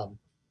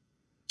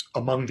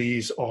 Among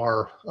these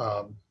are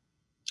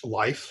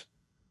life.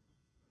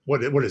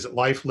 What is it?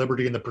 Life,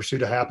 liberty, and the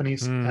pursuit of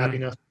happiness. Mm-hmm.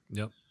 Happiness.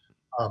 Yep.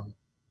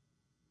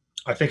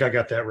 I think I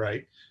got that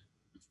right.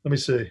 Let me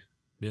see.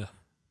 Yeah.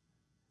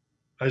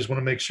 I just want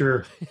to make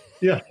sure.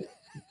 Yeah.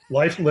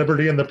 Life,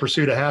 liberty, and the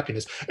pursuit of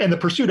happiness. And the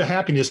pursuit of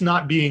happiness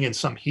not being in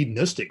some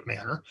hedonistic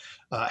manner.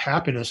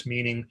 Happiness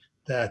meaning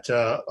that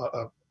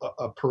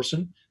a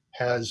person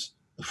has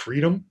the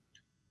freedom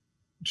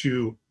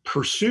to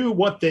pursue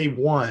what they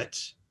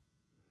want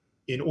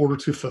in order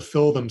to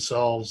fulfill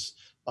themselves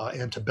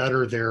and to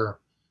better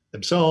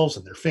themselves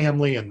and their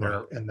family and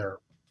their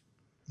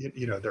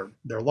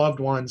loved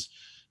ones.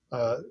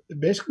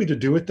 Basically, to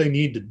do what they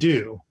need to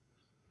do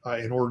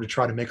in order to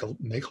try to make a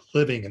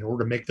living, in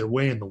order to make their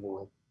way in the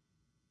world.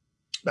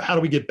 But how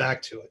do we get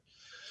back to it?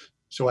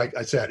 So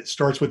I said, it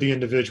starts with the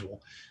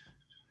individual.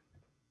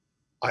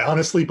 I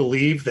honestly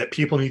believe that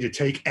people need to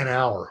take an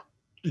hour,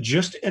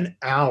 just an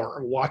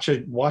hour, watch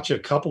a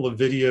couple of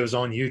videos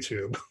on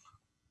YouTube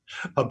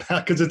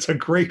because it's a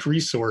great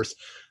resource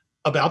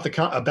about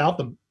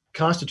the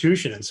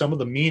Constitution and some of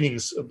the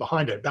meanings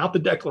behind it, about the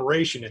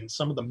Declaration and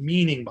some of the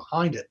meaning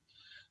behind it.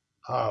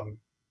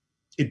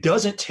 It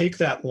doesn't take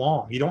that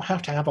long. You don't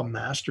have to have a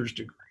master's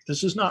degree.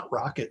 This is not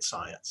rocket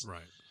science.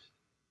 Right.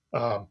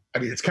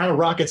 It's kind of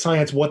rocket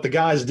science what the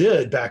guys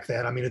did back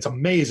then. It's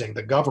amazing,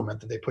 the government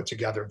that they put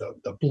together,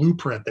 the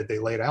blueprint that they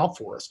laid out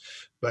for us.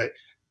 But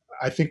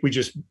I think we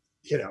just,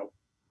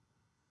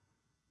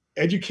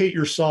 educate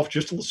yourself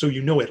just so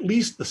you know at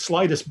least the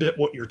slightest bit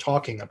what you're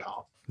talking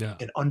about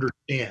and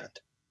understand.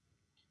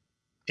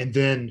 And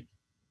then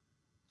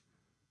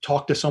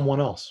talk to someone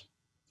else.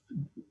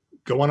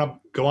 Go on a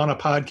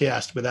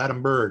podcast with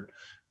Adam Bird.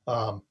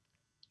 Go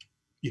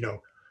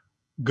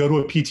to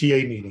a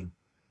PTA meeting.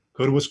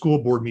 Go to a school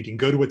board meeting.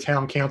 Go to a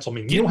town council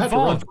meeting. You don't have to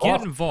run.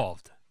 Get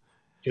involved.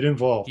 Get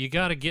involved. You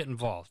got to get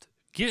involved.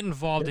 Get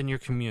involved in your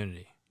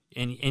community,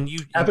 and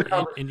you have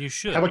and you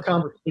should have a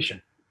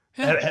conversation.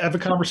 Yeah. Have a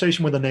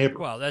conversation with a neighbor.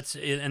 Well, that's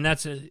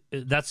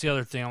the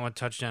other thing I want to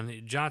touch on.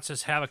 John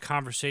says have a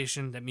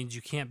conversation. That means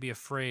you can't be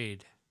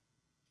afraid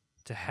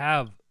to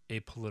have a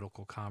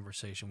political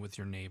conversation with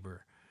your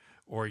neighbor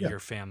or Yeah. your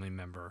family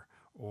member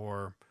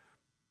or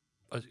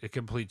a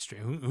complete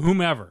stranger,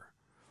 whomever.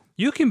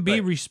 You can be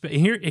respect.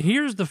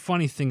 Here's the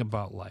funny thing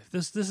about life.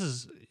 This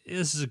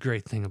is a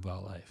great thing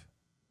about life.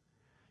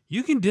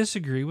 You can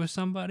disagree with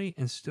somebody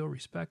and still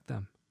respect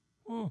them.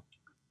 Oh.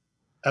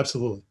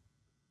 Absolutely.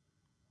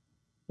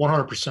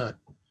 100%.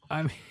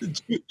 I mean,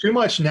 too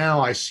much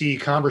now. I see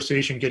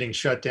conversation getting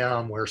shut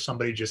down where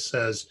somebody just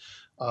says,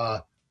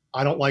 I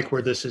don't like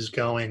where this is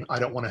going. I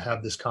don't want to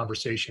have this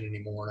conversation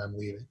anymore, and I'm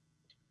leaving.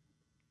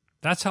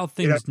 That's how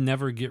things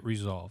never get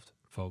resolved,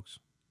 folks.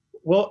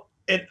 Well,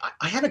 and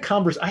I had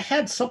I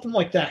had something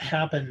like that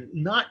happen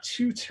not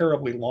too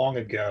terribly long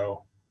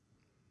ago.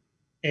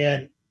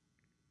 And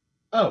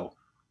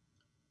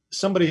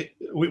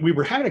we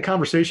were having a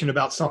conversation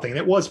about something, and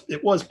it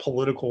was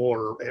political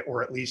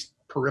or at least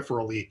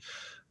peripherally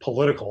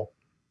political.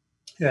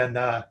 And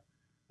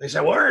they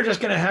said, well, we're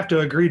just going to have to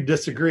agree to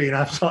disagree. And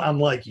I'm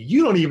like,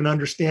 you don't even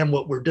understand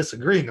what we're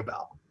disagreeing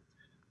about.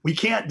 We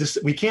can't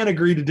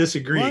agree to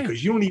disagree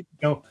because you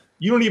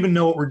don't even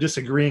know what we're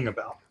disagreeing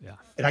about. Yeah.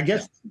 And I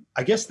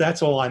guess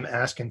that's all I'm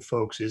asking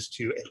folks is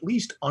to at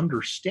least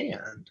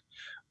understand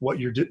what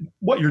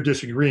you're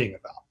disagreeing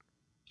about.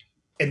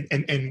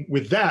 And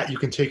with that, you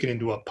can take it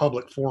into a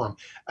public forum.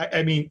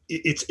 I mean,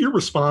 it's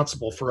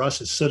irresponsible for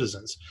us as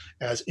citizens,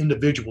 as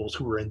individuals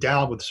who are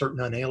endowed with certain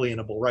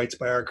unalienable rights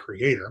by our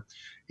Creator,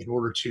 in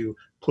order to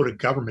put a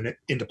government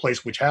into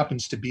place which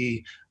happens to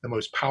be the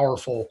most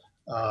powerful,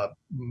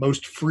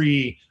 most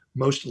free,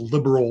 most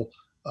liberal,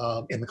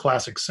 in the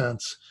classic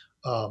sense,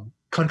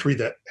 country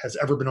that has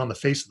ever been on the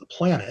face of the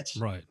planet.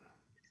 Right.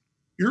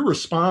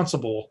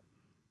 Irresponsible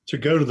to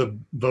go to the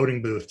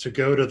voting booth, to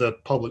go to the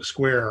public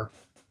square,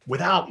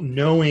 without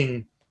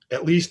knowing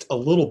at least a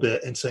little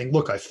bit and saying,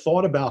 look, I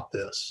thought about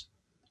this.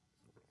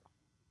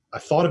 I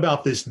thought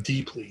about this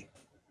deeply.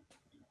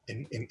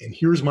 And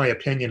here's my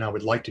opinion. I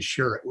would like to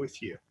share it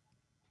with you.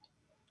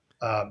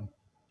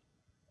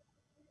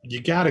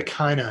 You got to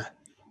kind of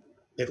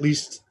at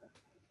least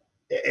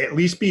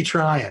be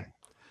trying.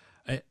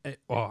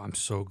 I'm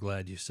so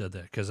glad you said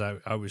that, because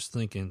I was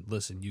thinking,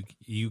 listen,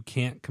 you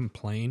can't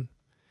complain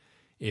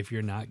if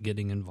you're not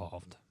getting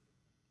involved.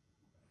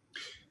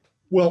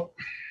 Well,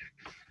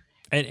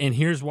 and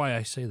here's why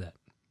I say that.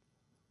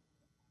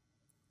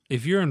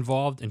 If you're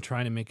involved in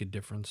trying to make a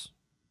difference,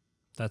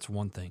 that's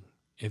one thing.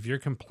 If you're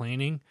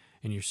complaining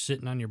and you're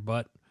sitting on your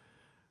butt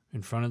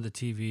in front of the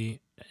TV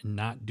and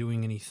not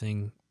doing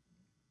anything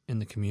in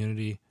the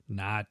community,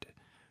 not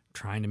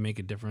trying to make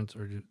a difference,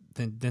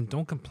 then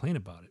don't complain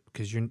about it,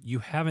 because you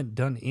haven't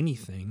done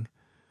anything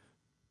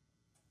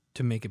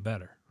to make it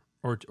better.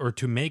 Or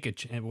to make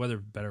it, whether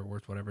better or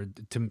worse, whatever,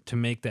 to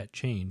make that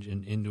change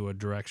into a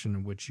direction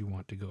in which you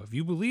want to go. If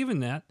you believe in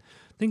that,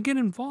 then get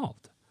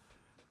involved.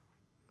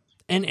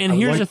 And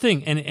here's the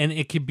thing, and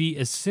it could be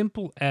as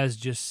simple as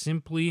just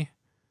simply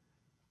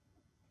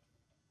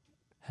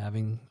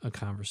having a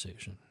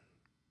conversation.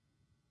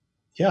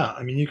 Yeah,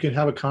 I mean, you can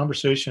have a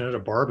conversation at a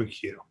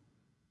barbecue,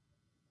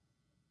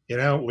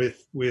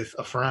 with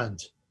a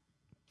friend.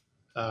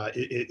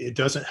 It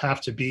doesn't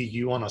have to be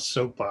you on a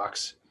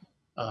soapbox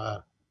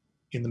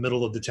in the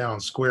middle of the town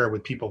square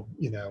with people,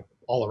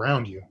 all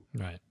around you.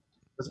 Right.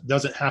 It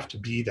doesn't have to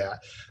be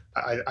that.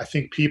 I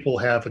think people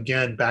have,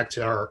 again, back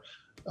to our,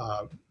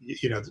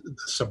 the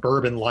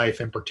suburban life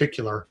in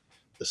particular,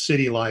 the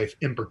city life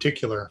in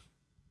particular,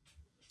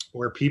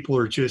 where people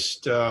are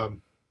just,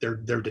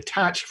 they're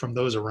detached from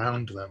those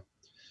around them.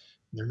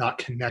 They're not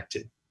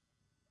connected.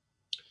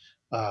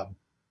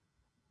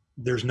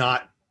 There's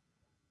not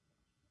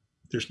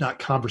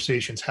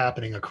conversations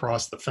happening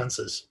across the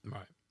fences.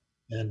 Right.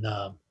 And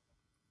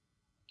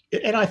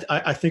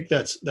I think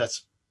that's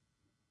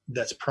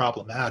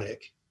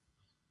problematic.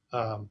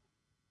 And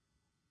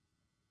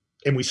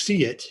we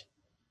see it.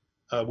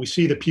 We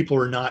see that people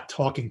are not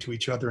talking to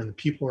each other, and the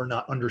people are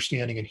not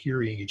understanding and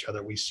hearing each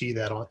other. We see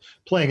that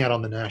playing out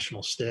on the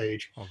national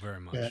stage. Oh, very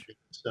much. And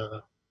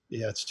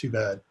it's too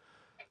bad.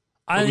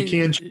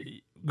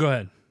 Go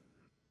ahead.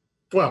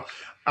 Well,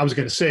 I was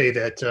going to say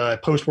that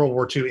post-World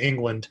War II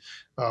England,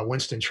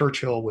 Winston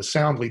Churchill was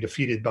soundly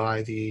defeated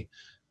by the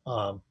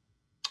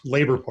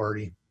Labour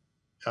Party,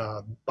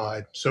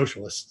 by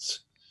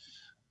socialists.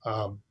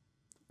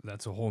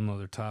 That's a whole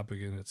nother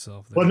topic in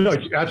itself. Well, no,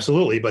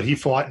 absolutely. But he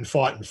fought and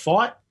fought and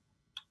fought,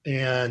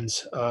 and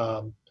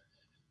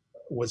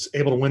was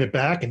able to win it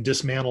back and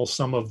dismantle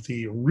some of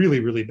the really,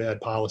 really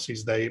bad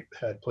policies they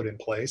had put in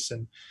place.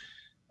 And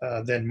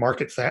then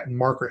Margaret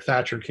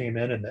Thatcher came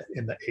in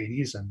the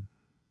 80s and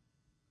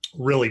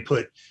really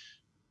put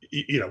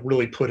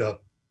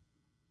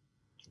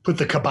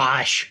the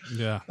kibosh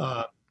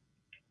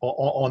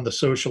on the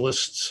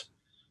socialists.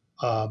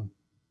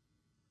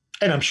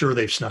 And I'm sure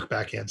they've snuck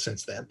back in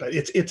since then, but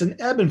it's an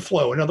ebb and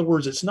flow. In other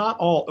words, it's not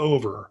all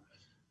over,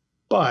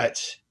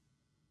 but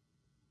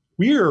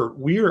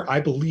I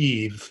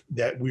believe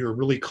that we are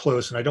really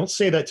close. And I don't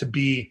say that to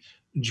be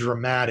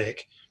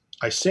dramatic.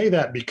 I say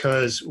that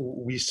because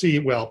we see,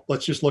 well,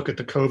 let's just look at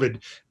the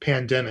COVID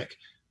pandemic.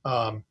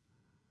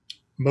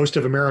 Most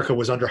of America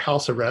was under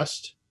house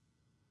arrest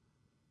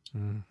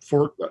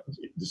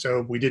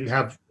so we didn't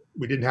have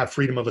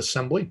freedom of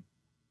assembly.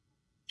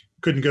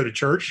 Couldn't go to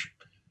church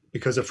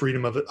because of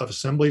freedom of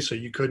assembly. So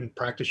you couldn't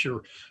practice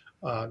your,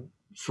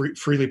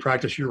 freely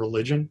practice your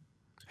religion.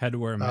 Had to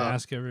wear a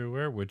mask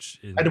everywhere, which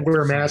had to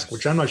wear a mask,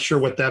 which I'm not sure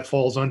what that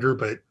falls under,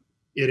 but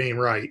it ain't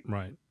right.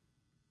 Right.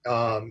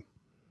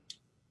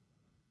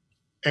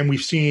 And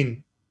we've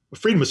seen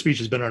freedom of speech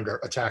has been under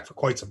attack for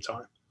quite some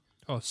time.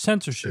 Oh,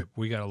 censorship.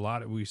 We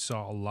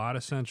saw a lot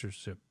of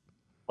censorship.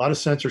 A lot of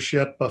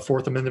censorship,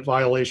 Fourth Amendment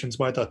violations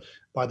by the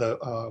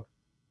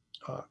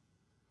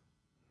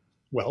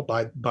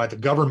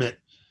government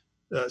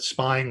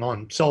spying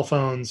on cell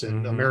phones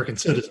and American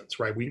citizens,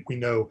 right? We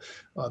know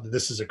that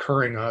this is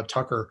occurring.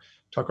 Tucker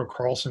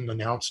Carlson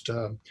announced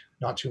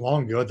not too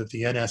long ago that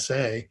the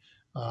NSA,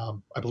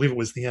 I believe it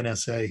was the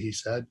NSA, he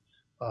said,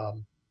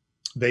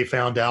 they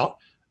found out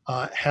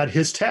had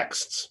his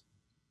texts.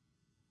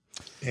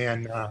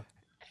 And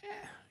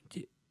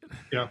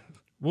yeah.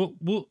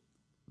 Well,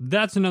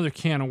 that's another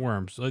can of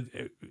worms.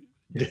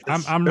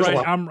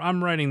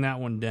 I'm writing that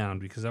one down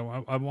because I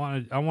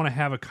want to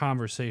have a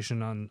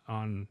conversation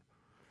on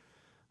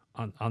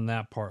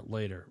that part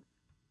later.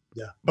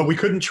 Yeah, but we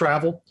couldn't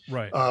travel.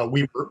 Right.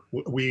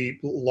 We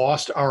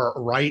lost our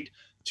right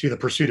to the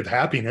pursuit of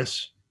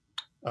happiness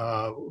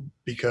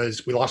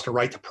because we lost our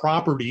right to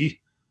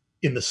property,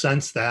 in the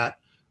sense that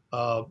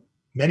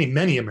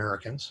many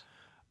Americans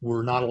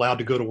were not allowed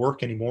to go to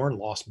work anymore and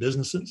lost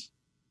businesses,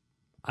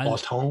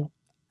 lost home.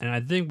 And I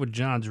think what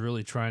John's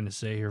really trying to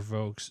say here,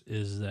 folks,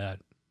 is that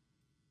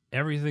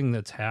everything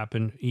that's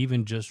happened,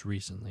 even just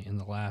recently in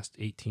the last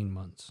 18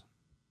 months,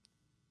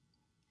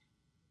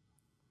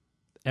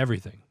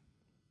 everything,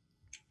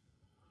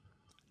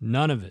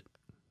 none of it,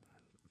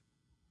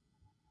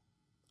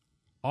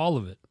 all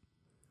of it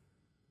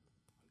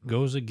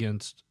goes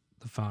against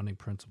the founding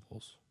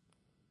principles.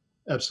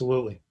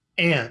 Absolutely.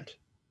 And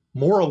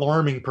more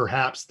alarming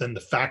perhaps than the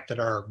fact that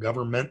our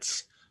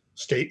governments,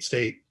 state,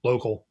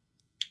 local,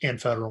 and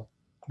federal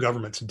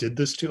governments did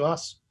this to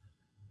us,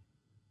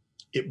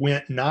 it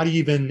went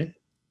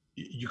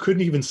you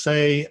couldn't even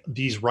say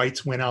these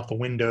rights went out the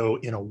window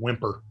in a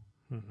whimper.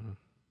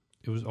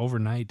 It was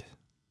overnight.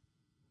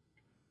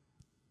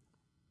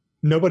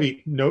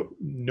 Nobody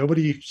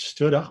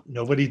stood up.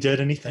 Nobody did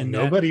anything.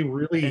 Nobody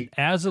really.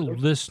 As a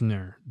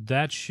listener,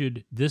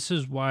 this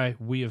is why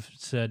we have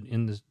said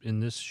in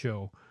this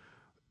show,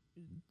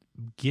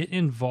 get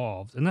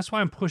involved. And that's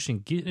why I'm pushing,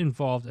 get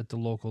involved at the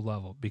local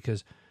level,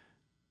 because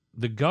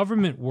the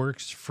government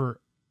works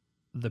for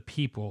the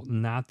people,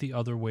 not the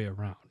other way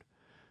around.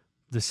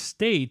 The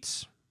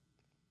states,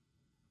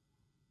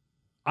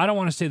 I don't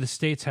want to say the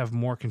states have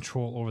more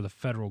control over the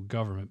federal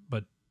government,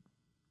 but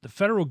the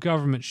federal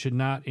government should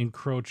not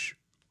encroach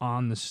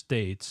on the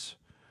states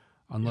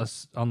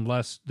unless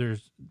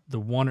there's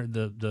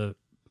the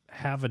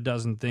half a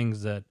dozen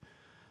things that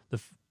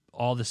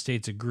all the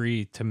states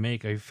agree to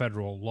make a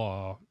federal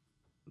law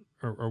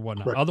or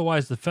whatnot. Correct.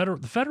 Otherwise, the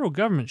federal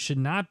government should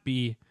not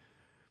be.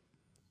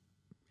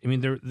 I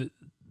mean,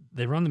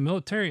 they run the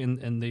military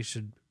and they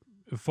should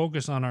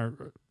focus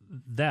on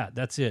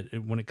that's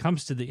it. When it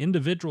comes to the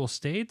individual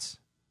states,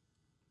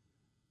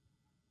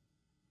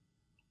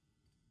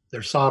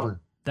 they're sovereign.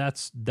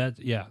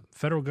 Yeah.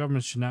 Federal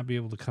government should not be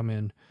able to come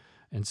in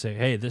and say,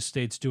 "Hey, this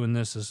state's doing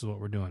this. This is what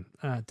we're doing."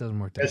 It doesn't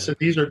work that way. So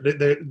these are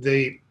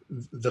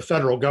the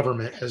federal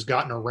government has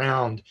gotten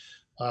around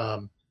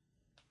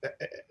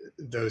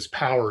those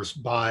powers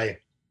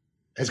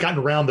has gotten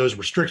around those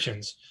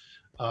restrictions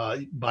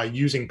by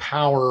using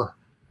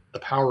the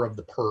power of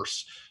the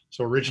purse.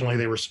 So originally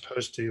they were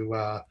supposed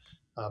to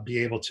be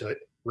able to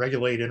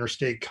regulate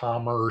interstate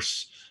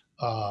commerce,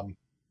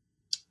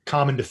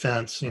 common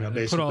defense,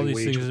 basically put all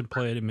these things in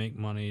play to make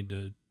money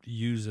to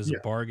use as a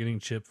bargaining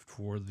chip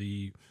for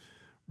the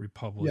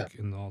republic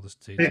and all the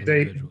states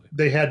individually.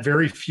 They had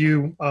very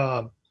few.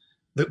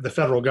 The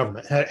federal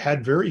government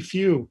had very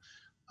few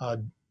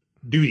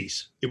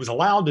duties. It was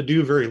allowed to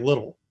do very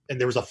little, and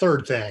there was a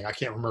third thing I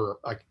can't remember.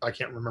 I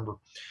can't remember,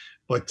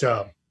 but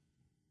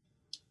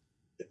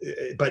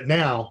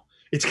now.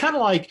 It's kind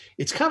of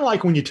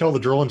like when you tell the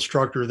drill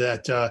instructor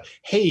that,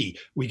 hey,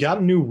 we got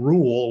a new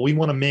rule. We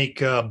want to make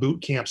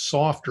boot camp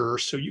softer,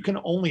 so you can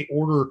only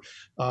order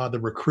the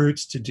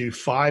recruits to do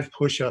 5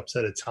 push-ups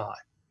at a time.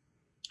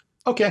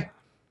 Okay,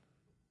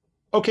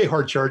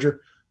 hard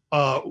charger.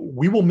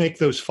 We will make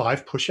those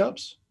 5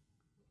 push-ups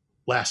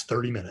last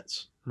 30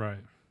 minutes. Right.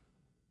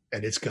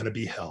 And it's going to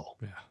be hell.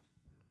 Yeah.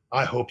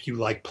 I hope you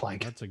like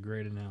planking. That's a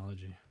great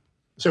analogy.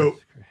 So.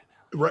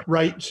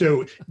 Right.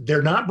 So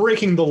they're not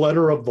breaking the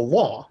letter of the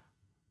law.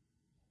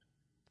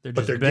 They're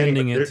just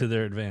bending it to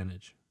their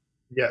advantage.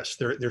 Yes,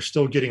 they're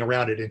still getting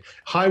around it. And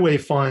highway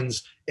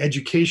funds,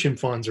 education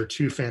funds are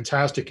two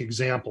fantastic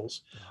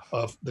examples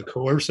of the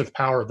coercive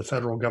power of the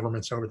federal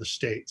governments over the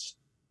states.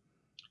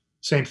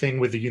 Same thing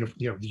with the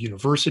the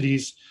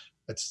universities.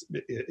 It's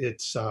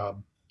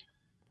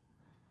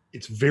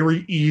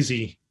very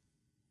easy.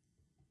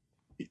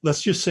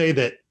 Let's just say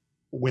that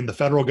when the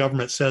federal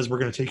government says we're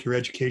going to take your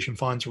education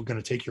funds, we're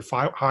going to take your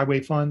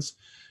highway funds,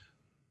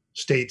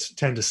 states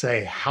tend to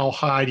say, how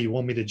high do you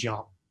want me to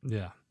jump?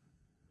 Yeah.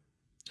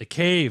 They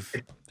cave.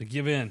 They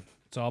give in.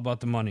 It's all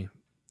about the money.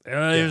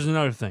 Here's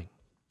another thing.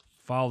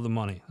 Follow the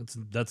money.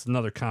 That's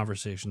another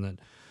conversation that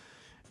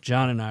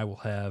John and I will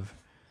have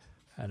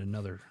at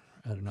another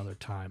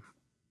time.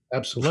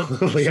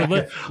 Absolutely.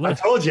 I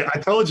told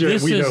you.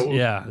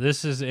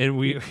 This is, and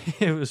we.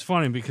 It was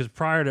funny because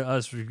prior to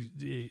us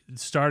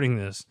starting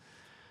this,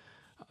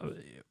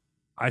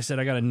 I said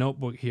I got a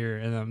notebook here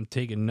and I'm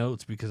taking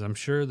notes because I'm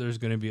sure there's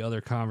going to be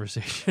other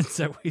conversations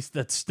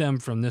that stem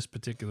from this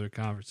particular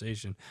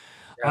conversation,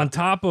 on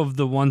top of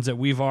the ones that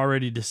we've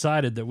already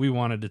decided that we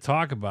wanted to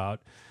talk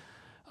about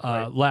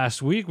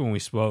last week when we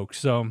spoke.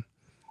 So,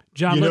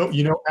 John,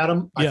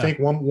 Adam, I think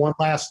one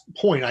last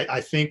point.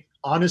 I think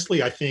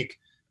honestly,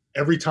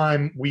 every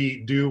time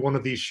we do one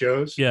of these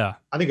shows, I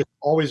think it's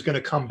always going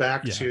to come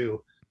back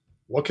to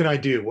what can I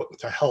do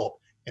to help,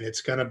 and it's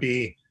going to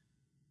be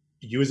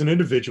you as an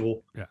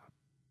individual.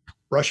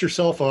 Brush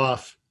yourself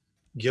off,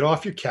 get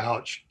off your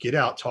couch, get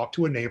out, talk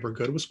to a neighbor,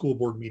 go to a school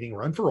board meeting,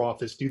 run for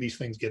office, do these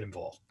things, get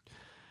involved.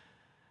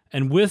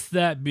 And with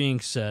that being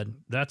said,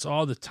 that's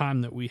all the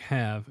time that we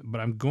have,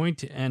 but I'm going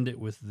to end it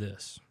with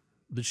this.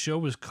 The show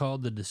was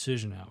called The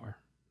Decision Hour.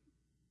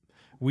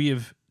 We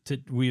have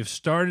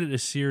started a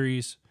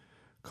series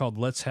called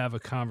Let's Have a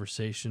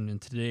Conversation,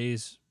 and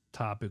today's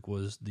topic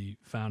was the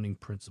founding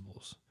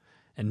principles.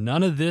 And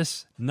none of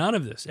this,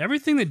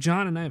 everything that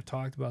John and I have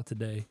talked about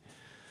today,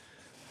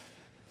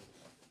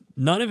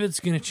 none of it's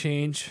going to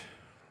change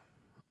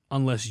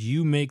unless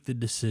you make the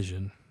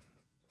decision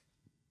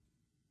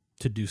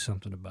to do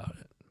something about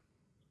it.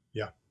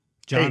 Yeah.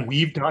 John, hey,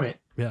 we've done it.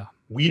 Yeah.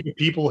 We, the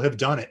people, have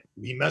done it.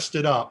 We messed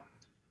it up.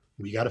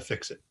 We got to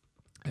fix it.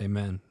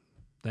 Amen.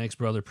 Thanks,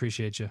 brother.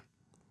 Appreciate you.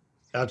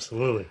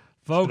 Absolutely.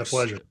 Folks, it's been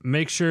a pleasure.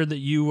 Make sure that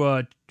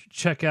you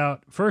check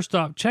out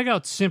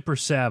Simper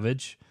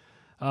Savage.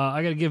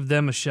 I got to give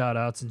them a shout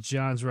out since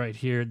John's right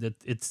here. That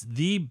it's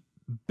the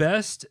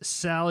best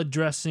salad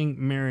dressing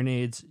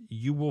marinades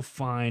you will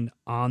find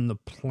on the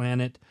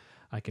planet.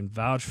 I can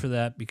vouch for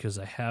that because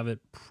I have it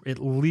at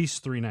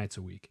least 3 nights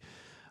a week.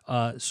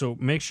 So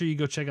make sure you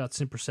go check out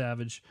Simper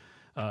Savage.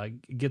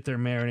 Get their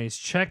marinades.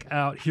 Check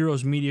out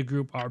Heroes Media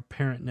Group, our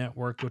parent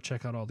network. Go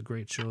check out all the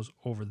great shows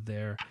over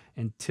there.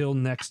 Until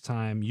next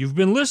time, you've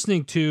been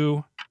listening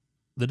to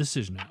The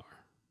Decision Hour.